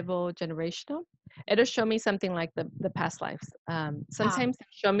 tribal, generational, it'll show me something like the past lives. Ah, Sometimes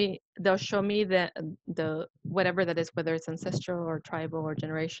they'll show me the whatever that is, whether it's ancestral or tribal or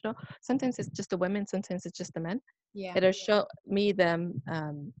generational. Sometimes it's just the women, sometimes it's just the men. yeah. It'll show me them.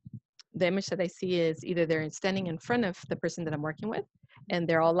 The image that I see is either they're standing in front of the person that I'm working with, and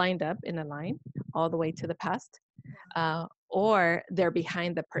they're all lined up in a line all the way to the past, or they're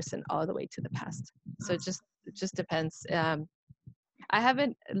behind the person all the way to the past. So it just depends. I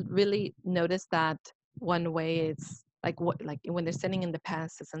haven't really noticed that one way it's like when they're standing in the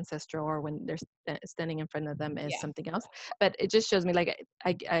past it's ancestral, or when they're standing in front of them is Yeah. something else. But it just shows me like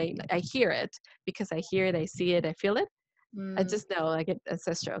I hear it, because I hear it, I see it, I feel it. I Mm, just know like it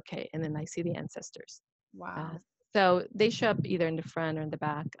ancestor, okay, and then I see the ancestors. Uh, wow. so they show up either in the front or in the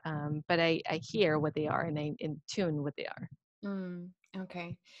back, but I hear what they are, and I in tune what they are. Mm,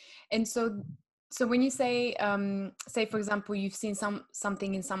 okay. And so when you say for example you've seen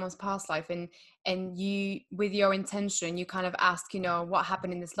something in someone's past life, and you, with your intention, you kind of ask, what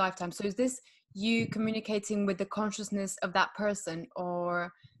happened in this lifetime. So is this you communicating with the consciousness of that person,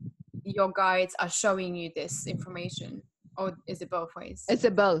 or your guides are showing you this information, or is it both ways? It's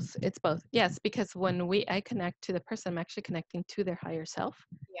a both. It's both. Yes, because when I connect to the person, I'm actually connecting to their higher self,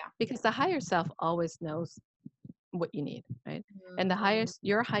 Yeah. because the higher self always knows what you need, right? And Mm,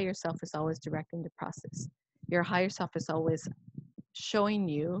 your higher self is always directing the process. Your higher self is always showing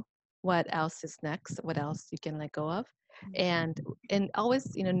you what else is next, what else you can let go of, mm, and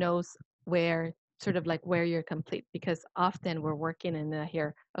always knows where sort of like where you're complete, because often we're working and then I hear,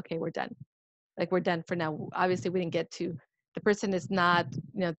 okay, we're done. Like we're done for now. Obviously we didn't get to, the person is not,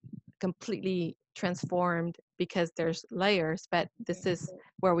 completely transformed because there's layers, but this is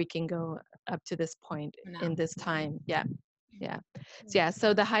where we can go up to this point For in now. this time. Yeah. Yeah. So Mm, yeah,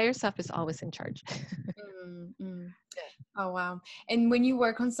 so the higher self is always in charge. mm, mm. Oh wow. And when you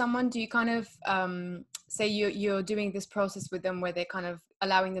work on someone, do you kind of say you're doing this process with them where they're kind of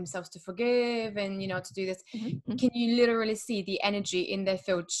allowing themselves to forgive and to do this? Mhm, mhm. Can you literally see the energy in their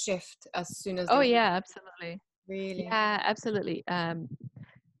field shift as soon as Oh they yeah, absolutely. really? Yeah, absolutely.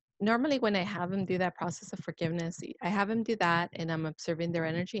 Normally when I have them do that process of forgiveness, I have them do that and I'm observing their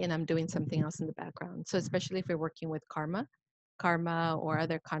energy and I'm doing something else in the background. So especially if we're working with karma or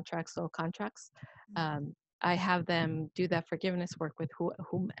other contracts, soul contracts, um, I have them do that forgiveness work with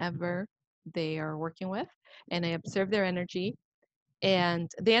whomever they are working with, and I observe their energy. And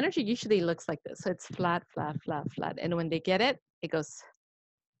the energy usually looks like this. So it's flat, flat, flat, flat. And when they get it, it goes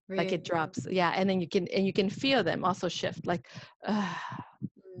like it Really? drops. Yeah. And then you can feel them also shift like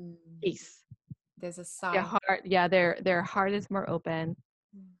Mm. peace. There's a Their sigh. heart, yeah, their heart is more open.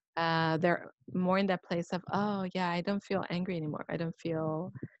 Mm. They're more in that place of, oh yeah, I don't feel angry anymore. I don't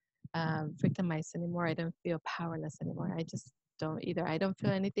feel victimized anymore. I don't feel powerless anymore. I just don't either. I don't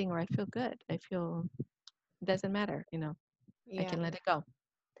feel anything, or I feel good. I feel it doesn't matter. I Yeah. can let it go.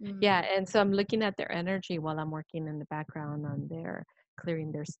 Mm. Yeah, and so I'm looking at their energy while I'm working in the background on their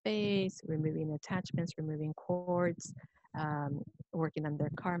clearing their space, removing attachments, removing cords, um, working on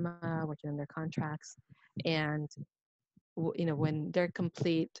their karma, working on their contracts, and when they're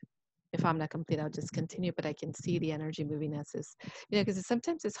complete, if I'm not complete, I'll just continue, but I can see the energy moving as is, because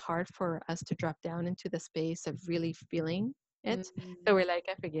sometimes it's hard for us to drop down into the space of really feeling it. So Mm. we're like,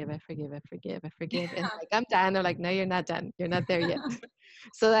 I forgive, I forgive, I forgive, I forgive. And like, I'm done. They're like, no, you're not done. You're not there yet.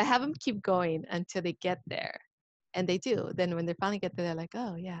 So I have them keep going until they get there. And they do. Then when they finally get there, they're like,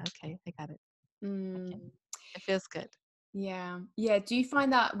 oh, yeah, okay, I got it. Okay. Mm. It feels good. Yeah. Yeah. Do you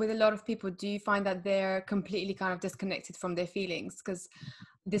find that with a lot of people, do you find that they're completely kind of disconnected from their feelings? Because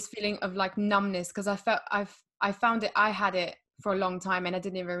this feeling of like numbness, because I found it, I had it for a long time and I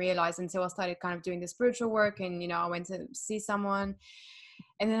didn't even realize until I started kind of doing the spiritual work and I went to see someone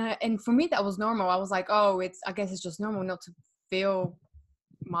and then and for me that was normal. I was like, oh, I guess it's just normal not to feel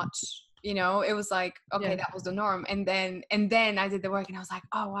much. It was like, okay, Yeah. that was the norm. And then I did the work and I was like,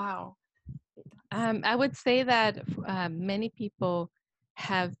 oh wow. I would say that many people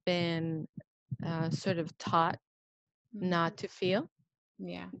have been sort of taught Mm. not to feel.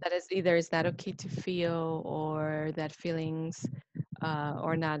 Yeah. That is either is that okay to feel, or that feelings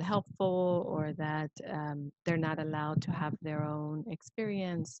are not helpful, or that they're not allowed to have their own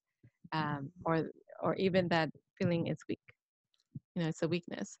experience, or even that feeling is weak. It's a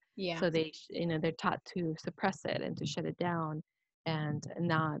weakness. Yeah. So they're taught to suppress it and to shut it down and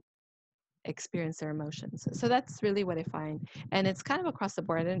not experience their emotions. So that's really what I find, and it's kind of across the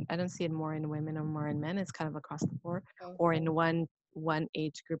board. I don't see it more in women or more in men. It's kind of across the board, Oh, or in one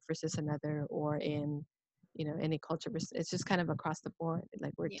age group versus another, or in any culture versus, it's just kind of across the board.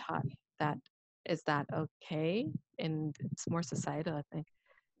 Like we're yeah. taught that is that okay, and it's more societal, I think,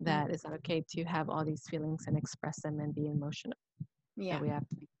 Mm. that it's not okay to have all these feelings and express them and be emotional. That Yeah. we have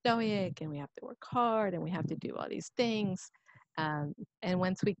to be stoic and we have to work hard and we have to do all these things. And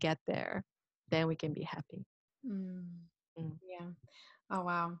once we get there, then we can be happy. Mm. Mm. Yeah. Oh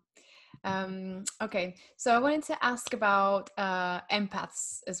wow. Okay, so I wanted to ask about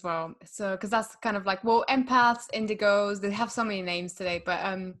empaths as well. So, because that's kind of like, well, empaths, indigos, they have so many names today, but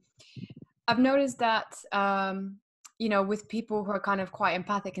I've noticed that with people who are kind of quite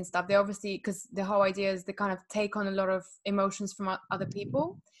empathic and stuff, they obviously, because the whole idea is they kind of take on a lot of emotions from other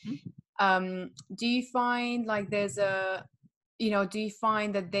people. Do you find like do you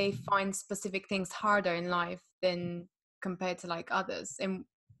find that they find specific things harder in life than compared to like others? And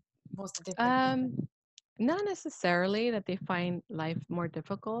what's the difference? Um, Not necessarily that they find life more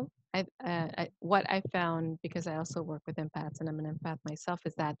difficult. What I found, because I also work with empaths and I'm an empath myself,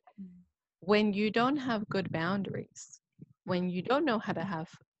 is that when you don't have good boundaries, Mm, when you don't know how to have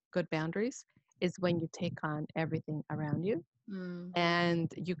good boundaries, is when you take on everything around you mm,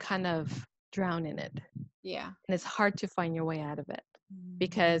 and you kind of drown in it. yeah. And it's hard to find your way out of it Mm,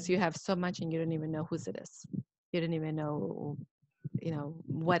 because you have so much and you don't even know whose it is. You don't even know,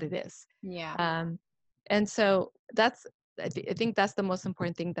 what it is. yeah. Um, and so I think that's the most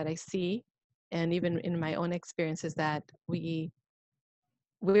important thing that I see. And even in my own experience is that we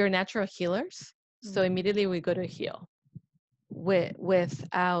are natural healers. So Mm, immediately we go to heal.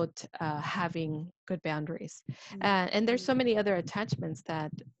 without having good boundaries. And there's so many other attachments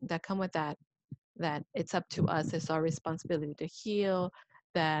that come with that, that it's up to us. It's our responsibility to heal,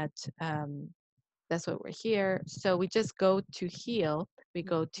 that that's what we're here. So we just go to heal, we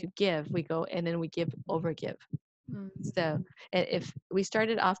go to give, we go, and then we give over give. So if we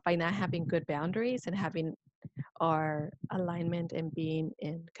started off by not having good boundaries and having our alignment and being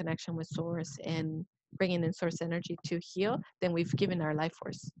in connection with source and bringing in source energy to heal, then we've given our life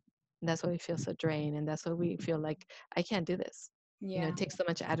force. And that's why we feel so drained. And that's why we feel like, I can't do this. You know, Yeah. it takes so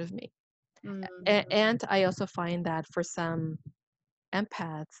much out of me. Mm. And I also find that for some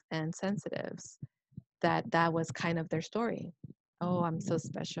empaths and sensitives, that was kind of their story. Oh, I'm so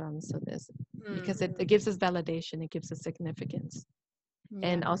special. I'm so this. Because it gives us validation. It gives us significance.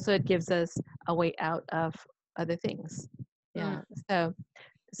 And Yeah. also it gives us a way out of other things. Mm. Yeah.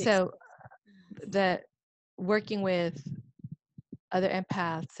 So the working with other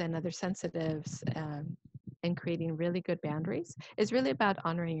empaths and other sensitives, and creating really good boundaries is really about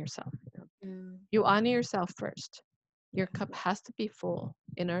honoring yourself. You honor yourself first. Your cup has to be full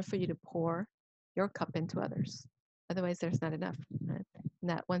in order for you to pour your cup into others. Otherwise, there's not enough. Right?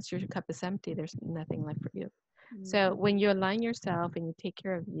 Not once your cup is empty, there's nothing left for you. So when you align yourself and you take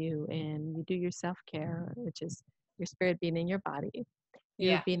care of you and you do your self-care, which is your spirit being in your body, you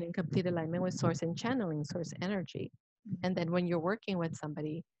Yeah. being in complete alignment with source and channeling source energy. And then when you're working with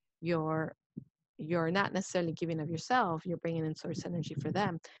somebody, you're not necessarily giving of yourself, you're bringing in source energy for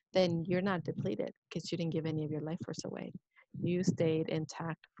them, then you're not depleted because you didn't give any of your life force away. You stayed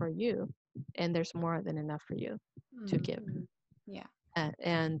intact for you, and there's more than enough for you to give. Yeah.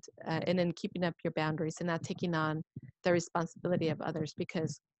 And then keeping up your boundaries and not taking on the responsibility of others,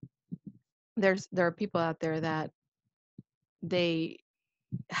 because there are people out there that they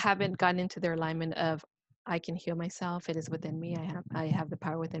haven't gotten into their alignment of, I can heal myself, it is within me, I have the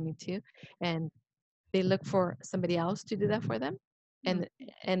power within me too, and they look for somebody else to do that for them. And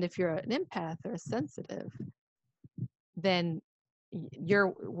if you're an empath or a sensitive, then you're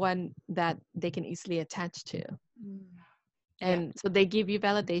one that they can easily attach to. Yeah. And so they give you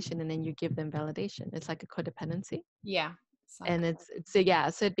validation and then you give them validation. It's like a codependency. Yeah. And it's yeah,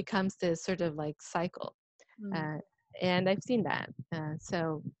 so it becomes this sort of like cycle. And I've seen that.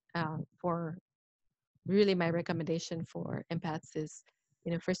 For really my recommendation for empaths is,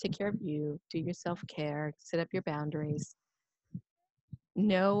 first take care of you, do your self-care, set up your boundaries,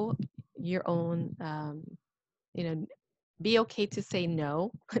 know your own, be okay to say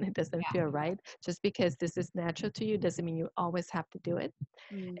no when it doesn't feel right. Just because this is natural to you doesn't mean you always have to do it.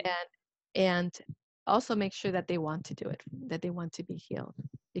 And also make sure that they want to do it, that they want to be healed,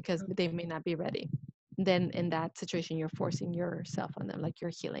 because they may not be ready. Then in that situation, you're forcing yourself on them, like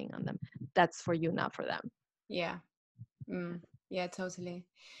you're healing on them. That's for you, not for them. Yeah. Yeah, totally.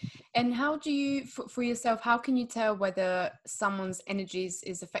 And how do you, for yourself, how can you tell whether someone's energies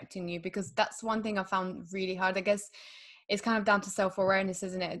is affecting you? Because that's one thing I found really hard. I guess it's kind of down to self-awareness,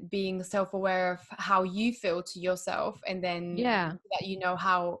 isn't it? Being self-aware of how you feel to yourself, and then Yeah. that you know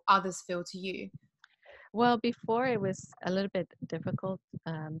how others feel to you. Well, before it was a little bit difficult,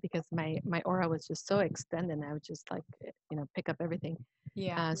 because my aura was just so extended, and I would just like, pick up everything.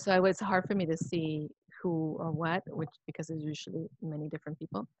 Yeah. So it was hard for me to see who or what, which because there's usually many different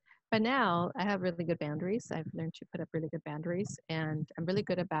people. But now I have really good boundaries. I've learned to put up really good boundaries, and I'm really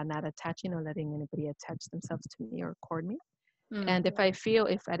good about not attaching or letting anybody attach themselves to me or cord me. And if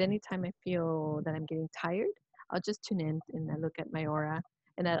at any time I feel that I'm getting tired, I'll just tune in and I look at my aura,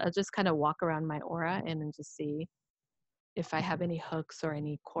 and I'll just kind of walk around my aura and then just see if I have any hooks or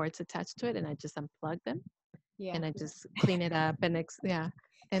any cords attached to it, and I just unplug them Yeah. and I just clean it up and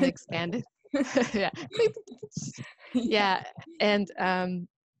and expand it. Yeah. Yeah.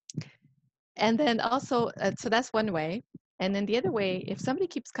 And then also, so that's one way. And then the other way, if somebody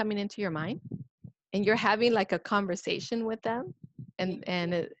keeps coming into your mind and you're having like a conversation with them,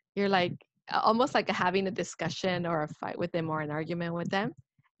 you're like almost like having a discussion or a fight with them or an argument with them,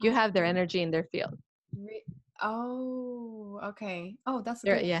 you have their energy in their field. Oh, okay. Oh, that's a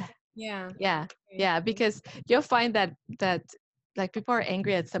They're, good. yeah. Yeah. Yeah. Okay. Yeah. Because you'll find that like people are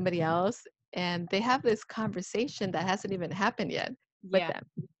angry at somebody else and they have this conversation that hasn't even happened yet with Yeah. them.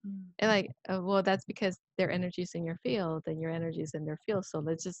 And like, well, that's because their energy's in your field and your energy's in their field. So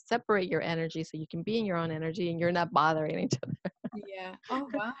let's just separate your energy so you can be in your own energy and you're not bothering each other. Yeah. Oh,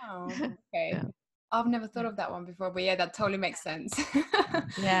 wow. Okay. Yeah. I've never thought of that one before, but yeah, that totally makes sense.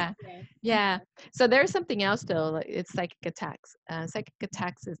 Yeah. Yeah. Yeah. So there's something else though. Like it's psychic attacks. Psychic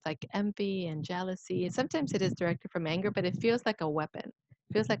attacks is like envy and jealousy. And sometimes it is directed from anger, but it feels like a weapon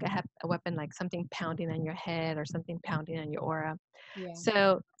feels like I have a weapon, like something pounding on your head or something pounding on your aura. Yeah.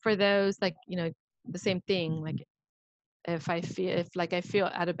 So for those, like, the same thing, like if like I feel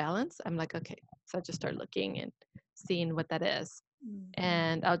out of balance, I'm like, okay, so I just start looking and seeing what that is. Mm.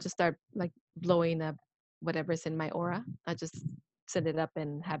 And I'll just start like blowing up whatever's in my aura. I just send it up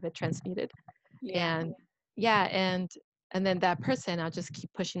and have it transmuted. Yeah. And yeah, and then that person, I'll just keep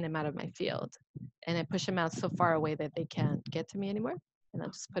pushing them out of my field. And I push them out so far away that they can't get to me anymore. And I'll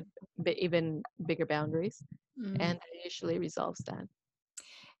just put even bigger boundaries. Mm. And that usually resolves that.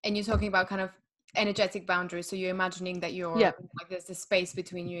 And you're talking about kind of energetic boundaries. So you're imagining that Yeah. you're like there's this space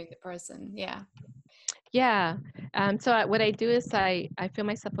between you and the person. Yeah. Yeah. So what I do is I fill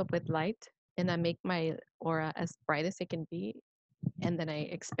myself up with light and I make my aura as bright as it can be. And then I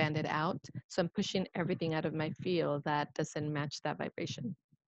expand it out. So I'm pushing everything out of my field that doesn't match that vibration.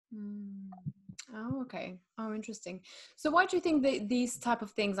 Mm. Oh, okay. Oh, interesting. So why do you think that these type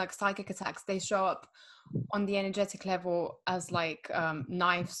of things like psychic attacks, they show up on the energetic level as like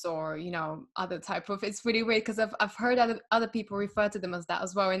knives or, other type of, it's really weird because I've heard other people refer to them as that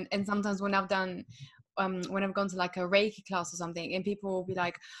as well. And sometimes when I've done, when I've gone to like a Reiki class or something and people will be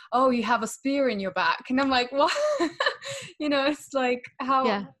like, oh, you have a spear in your back. And I'm like, what? It's like,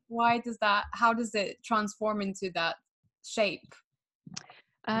 Yeah. how does it transform into that shape?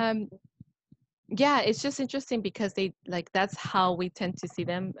 Um, yeah, it's just interesting because they like that's how we tend to see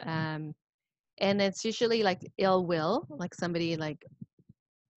them. And it's usually like ill will, like somebody like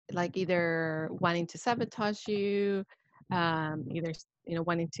either wanting to sabotage you, either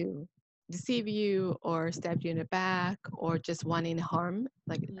wanting to deceive you or stab you in the back or just wanting harm,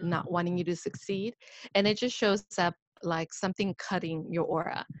 like Mm. not wanting you to succeed. And it just shows up like something cutting your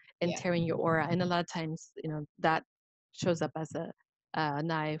aura and Yeah. tearing your aura. And a lot of times, that shows up as a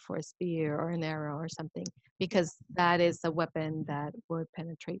knife or a spear or an arrow or something Yeah. because that is a weapon that would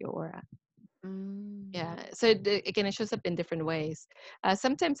penetrate your aura. Mm. Yeah. So again, it shows up in different ways.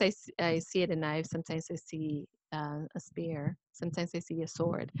 Sometimes I see it a knife. Sometimes I see a spear. Sometimes I see a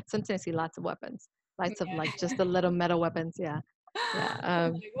sword. Sometimes I see lots of weapons. Lots of like just the little metal weapons. Yeah. Yeah.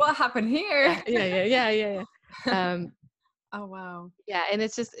 Like, what happened here? Yeah. Yeah. Yeah. Yeah. Yeah. Yeah. Um, Oh, wow. yeah. And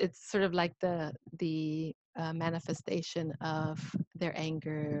it's sort of like the manifestation of their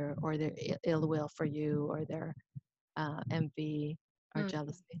anger or their ill will for you or their envy or Mm,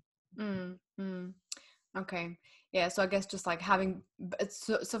 jealousy. mm, mm. Okay. Yeah. So I guess just like having,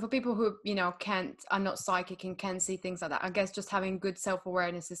 so for people who, are not psychic and can see things like that, I guess just having good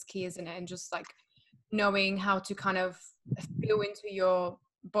self-awareness is key, isn't it? And just like knowing how to kind of feel into your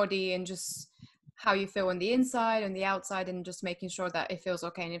body and just how you feel on the inside and the outside and just making sure that it feels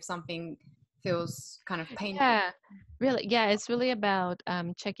okay. And if something feels kind of painful. Yeah, really. Yeah, it's really about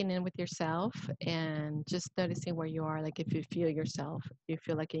checking in with yourself and just noticing where you are. Like if you feel yourself, do you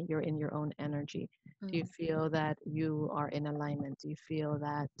feel like you're in your own energy? Do you Mm, feel that you are in alignment? Do you feel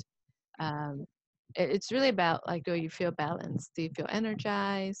that um, it's really about like, do you feel balanced? Do you feel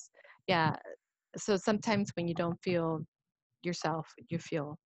energized? Yeah. So sometimes when you don't feel yourself, you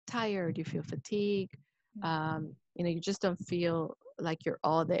feel tired, you feel fatigued, you just don't feel like you're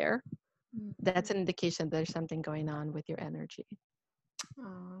all there. mm. That's an indication there's something going on with your energy.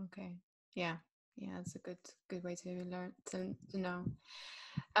 Oh, okay. Yeah. Yeah, that's a good way to learn to know.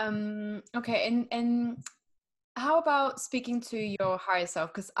 Okay, and how about speaking to your higher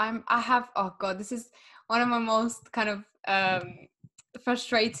self? Because oh God, this is one of my most kind of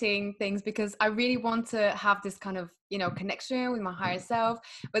frustrating things because I really want to have this kind of, connection with my higher self.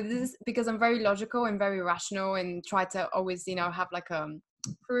 But this is because I'm very logical and very rational and try to always, have like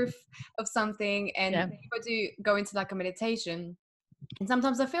proof of something. And Yeah. if I do go into like a meditation, and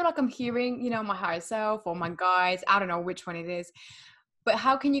sometimes I feel like I'm hearing, my higher self or my guides. I don't know which one it is, but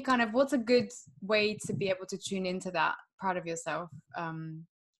how can you kind of, what's a good way to be able to tune into that part of yourself?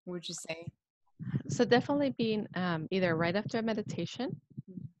 Would you say? So definitely being either right after a meditation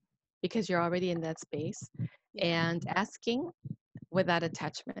Mm. because you're already in that space Yeah. and asking without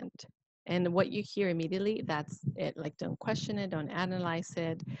attachment. And what you hear immediately, that's it. Like don't question it, don't analyze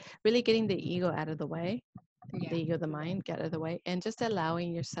it. Really getting the ego out of the way, Yeah. the ego, the mind, get out of the way, and just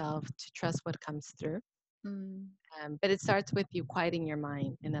allowing yourself to trust what comes through. Mm. But it starts with you quieting your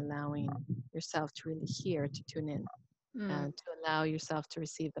mind and allowing yourself to really hear, to tune in. Mm. To allow yourself to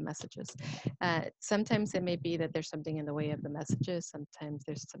receive the messages. Sometimes it may be that there's something in the way of the messages. Sometimes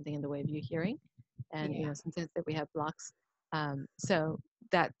there's something in the way of you hearing, and Yeah. sometimes that we have blocks. So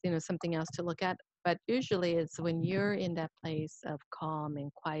that something else to look at. But usually it's when you're in that place of calm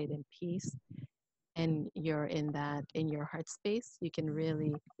and quiet and peace, and you're in your heart space, you can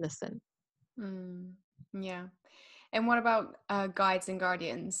really listen. Mm. Yeah. And what about guides and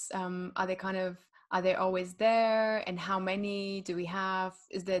guardians? Are they kind of, are they always there? And how many do we have?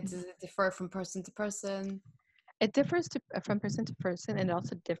 Does it differ from person to person? It differs from person to person, and it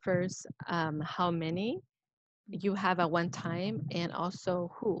also differs how many you have at one time, and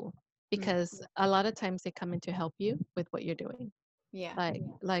also who, Mm. because a lot of times they come in to help you with what you're doing. Yeah.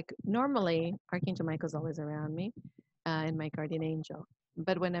 Like normally, Archangel Michael's always around me, and my guardian angel.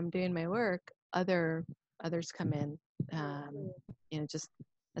 But when I'm doing my work, others come in, just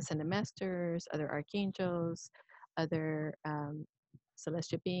ascended masters, other archangels, other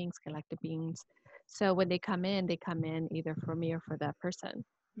celestial beings, galactic beings. So when they come in either for me or for that person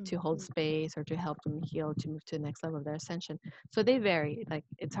Mm. to hold space or to help them heal to move to the next level of their ascension. So they vary. Like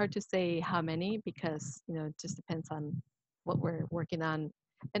it's hard to say how many because it just depends on what we're working on,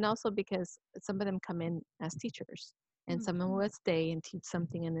 and also because some of them come in as teachers, and Mm. some of them will stay and teach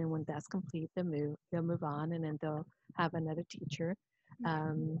something, and then when that's complete, they'll move on, and then they'll have another teacher.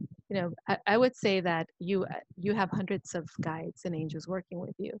 Yeah. I would say that you have hundreds of guides and angels working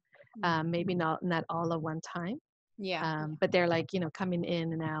with you, Mm. maybe not all at one time, Yeah. but they're like coming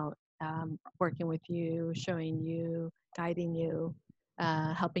in and out, working with you, showing you, guiding you,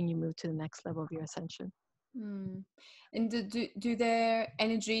 helping you move to the next level of your ascension. Mm. And do their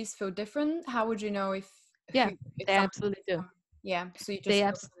energies feel different? How would you know Yeah, if they someone absolutely do. yeah, so you They just feel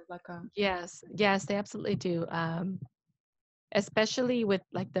abs- kind of like a yes, they absolutely do. Especially with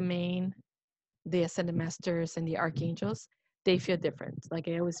like the ascended masters and the archangels, they feel different. Like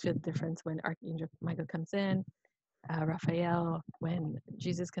I always feel the difference when Archangel Michael comes in, Raphael, when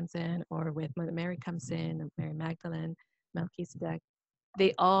Jesus comes in, or with Mother Mary comes in, Mary Magdalene, Melchizedek.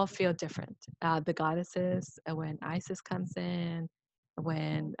 They all feel different. The goddesses, when Isis comes in,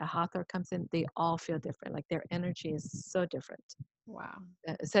 when Hathor comes in, they all feel different. Like their energy is so different. wow.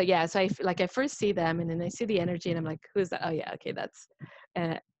 So yeah, so I first see them, and then I see the energy, and I'm like, who's that? Oh yeah, okay, that's,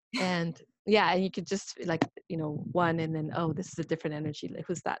 uh, and yeah, and you could just like one, and then oh, this is a different energy. Like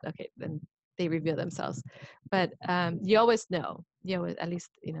who's that? Okay, then they reveal themselves. But you always know. At least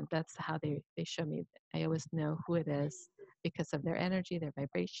that's how they show me. I always know who it is because of their energy, their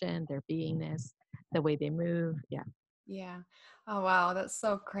vibration, their beingness, the way they move. Yeah. Yeah. Oh wow, that's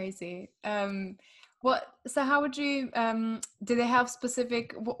so crazy. What? So how would you? Do they have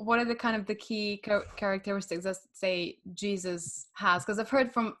specific? What are the kind of the key characteristics that say Jesus has? Because I've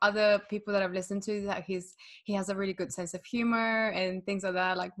heard from other people that I've listened to that he has a really good sense of humor and things like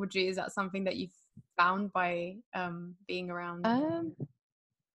that. Like, would you? Is that something that you've found by being around?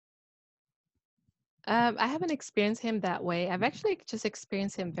 Um, I haven't experienced him that way. I've actually just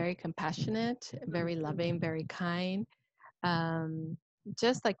experienced him very compassionate, very loving, very kind, um,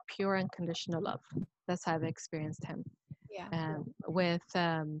 just like pure unconditional love. That's how I've experienced him. Yeah. With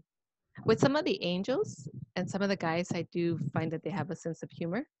some of the angels and some of the guys, I do find that they have a sense of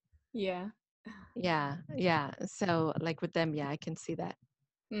humor. Yeah. Yeah, yeah. So like with them, yeah, I can see that.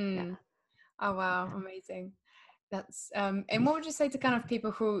 Yeah. Mm. Oh wow, amazing. That's and what would you say to kind of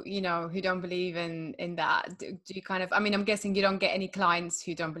people who who don't believe in that? Do you kind of, I mean, I'm guessing you don't get any clients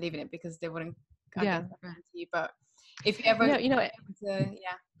who don't believe in it because they wouldn't, I guess, Yeah. come to you. But if you ever yeah.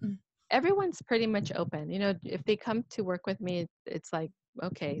 Mm. Everyone's pretty much open. If they come to work with me, it's like,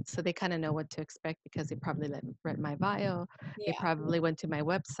 okay, so they kind of know what to expect because they probably read my bio, they Yeah. probably went to my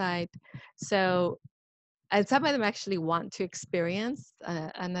website. So, and some of them actually want to experience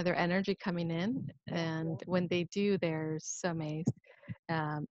another energy coming in. And when they do, they're so amazed.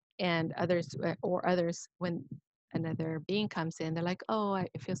 Um, and others, when another being comes in, they're like, oh, I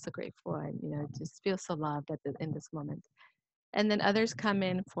feel so grateful. And, just feel so loved in this moment. And then others come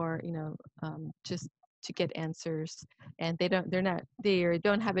in for just to get answers, and they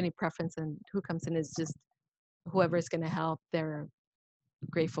don't have any preference, and who comes in is just whoever is going to help. They're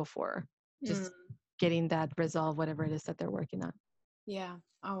grateful for Mm. just getting that resolve, whatever it is that they're working on. Yeah.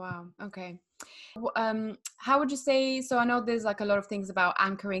 Oh wow. Okay. How would you say, so I know there's like a lot of things about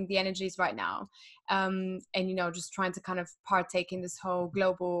anchoring the energies right now, and just trying to kind of partake in this whole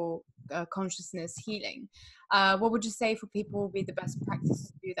global consciousness healing. What would you say for people would be the best practice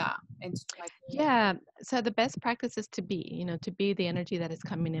to do that and to try to Yeah, so the best practice is to be the energy that is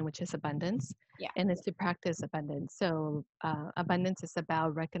coming in, which is abundance, yeah. and is to practice abundance. So abundance is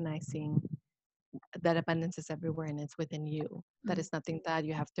about recognizing that abundance is everywhere and it's within you. That Mm. is nothing that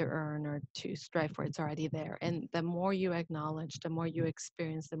you have to earn or to strive for. It's already there. And the more you acknowledge, the more you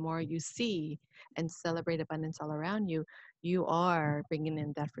experience, the more you see and celebrate abundance all around you, you are bringing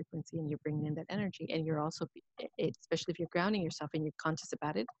in that frequency and you're bringing in that energy. And you're also, especially if you're grounding yourself and you're conscious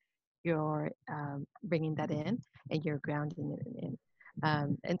about it, you're bringing that in and you're grounding it in.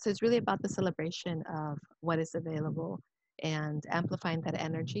 And so it's really about the celebration of what is available and amplifying that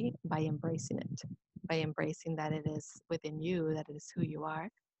energy by embracing it, by embracing that it is within you, that it is who you are,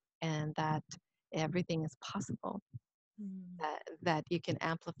 and that everything is possible, Mm. that you can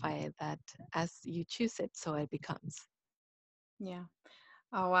amplify that as you choose it, so it becomes. Yeah.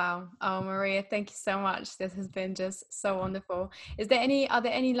 Oh wow. Oh Maria, thank you so much. This has been just so wonderful. Are there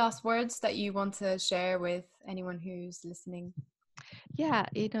any last words that you want to share with anyone who's listening? Yeah,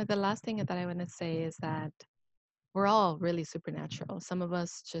 the last thing that I want to say is that we're all really supernatural. Some of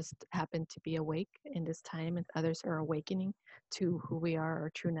us just happen to be awake in this time, and others are awakening to who we are, our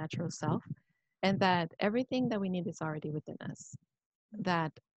true natural self, and that everything that we need is already within us.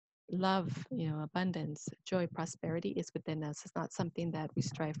 That love, abundance, joy, prosperity is within us. It's not something that we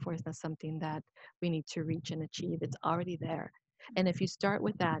strive for. It's not something that we need to reach and achieve. It's already there. And if you start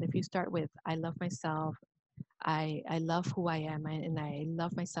with that, if you start with, I love myself, I love who I am, and I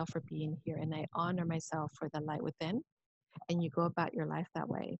love myself for being here, and I honor myself for the light within, and you go about your life that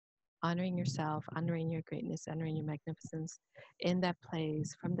way, honoring yourself, honoring your greatness, honoring your magnificence in that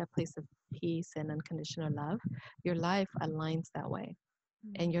place, from that place of peace and unconditional love, your life aligns that way,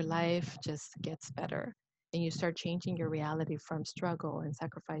 and your life just gets better. And you start changing your reality from struggle and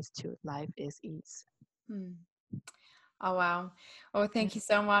sacrifice to life is ease. Mm. Oh wow. Oh, Yeah. thank you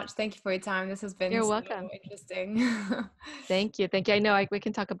so much. Thank you for your time. This has been You're so welcome. interesting. Thank you. Thank you. I know we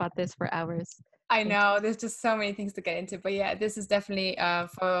can talk about this for hours. I Thank you. know there's just so many things to get into, but yeah, this is definitely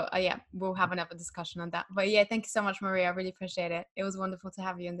for yeah, we'll have another discussion on that. But yeah, thank you so much, Maria. I really appreciate it. It was wonderful to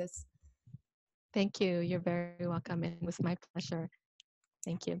have you in this. Thank you. You're very welcome. It was my pleasure.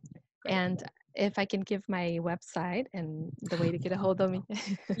 Thank you. Great. And if I can give my website and the way to get a hold of me.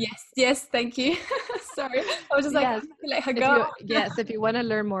 Yes, yes, thank you. Sorry, I was just like, I Yes. have to let her If go. you yes, if you want to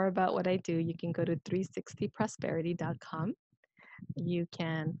learn more about what I do, you can go to 360prosperity.com. You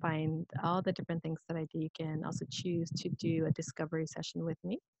can find all the different things that I do. You can also choose to do a discovery session with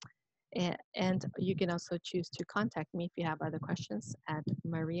me. And you can also choose to contact me if you have other questions at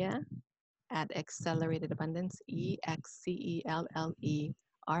Maria at Accelerated Abundance,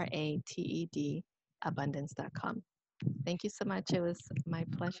 EXCELLERATED abundance.com. Thank you so much. It was my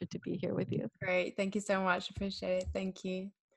pleasure to be here with you. Great. Thank you so much. Appreciate it. Thank you.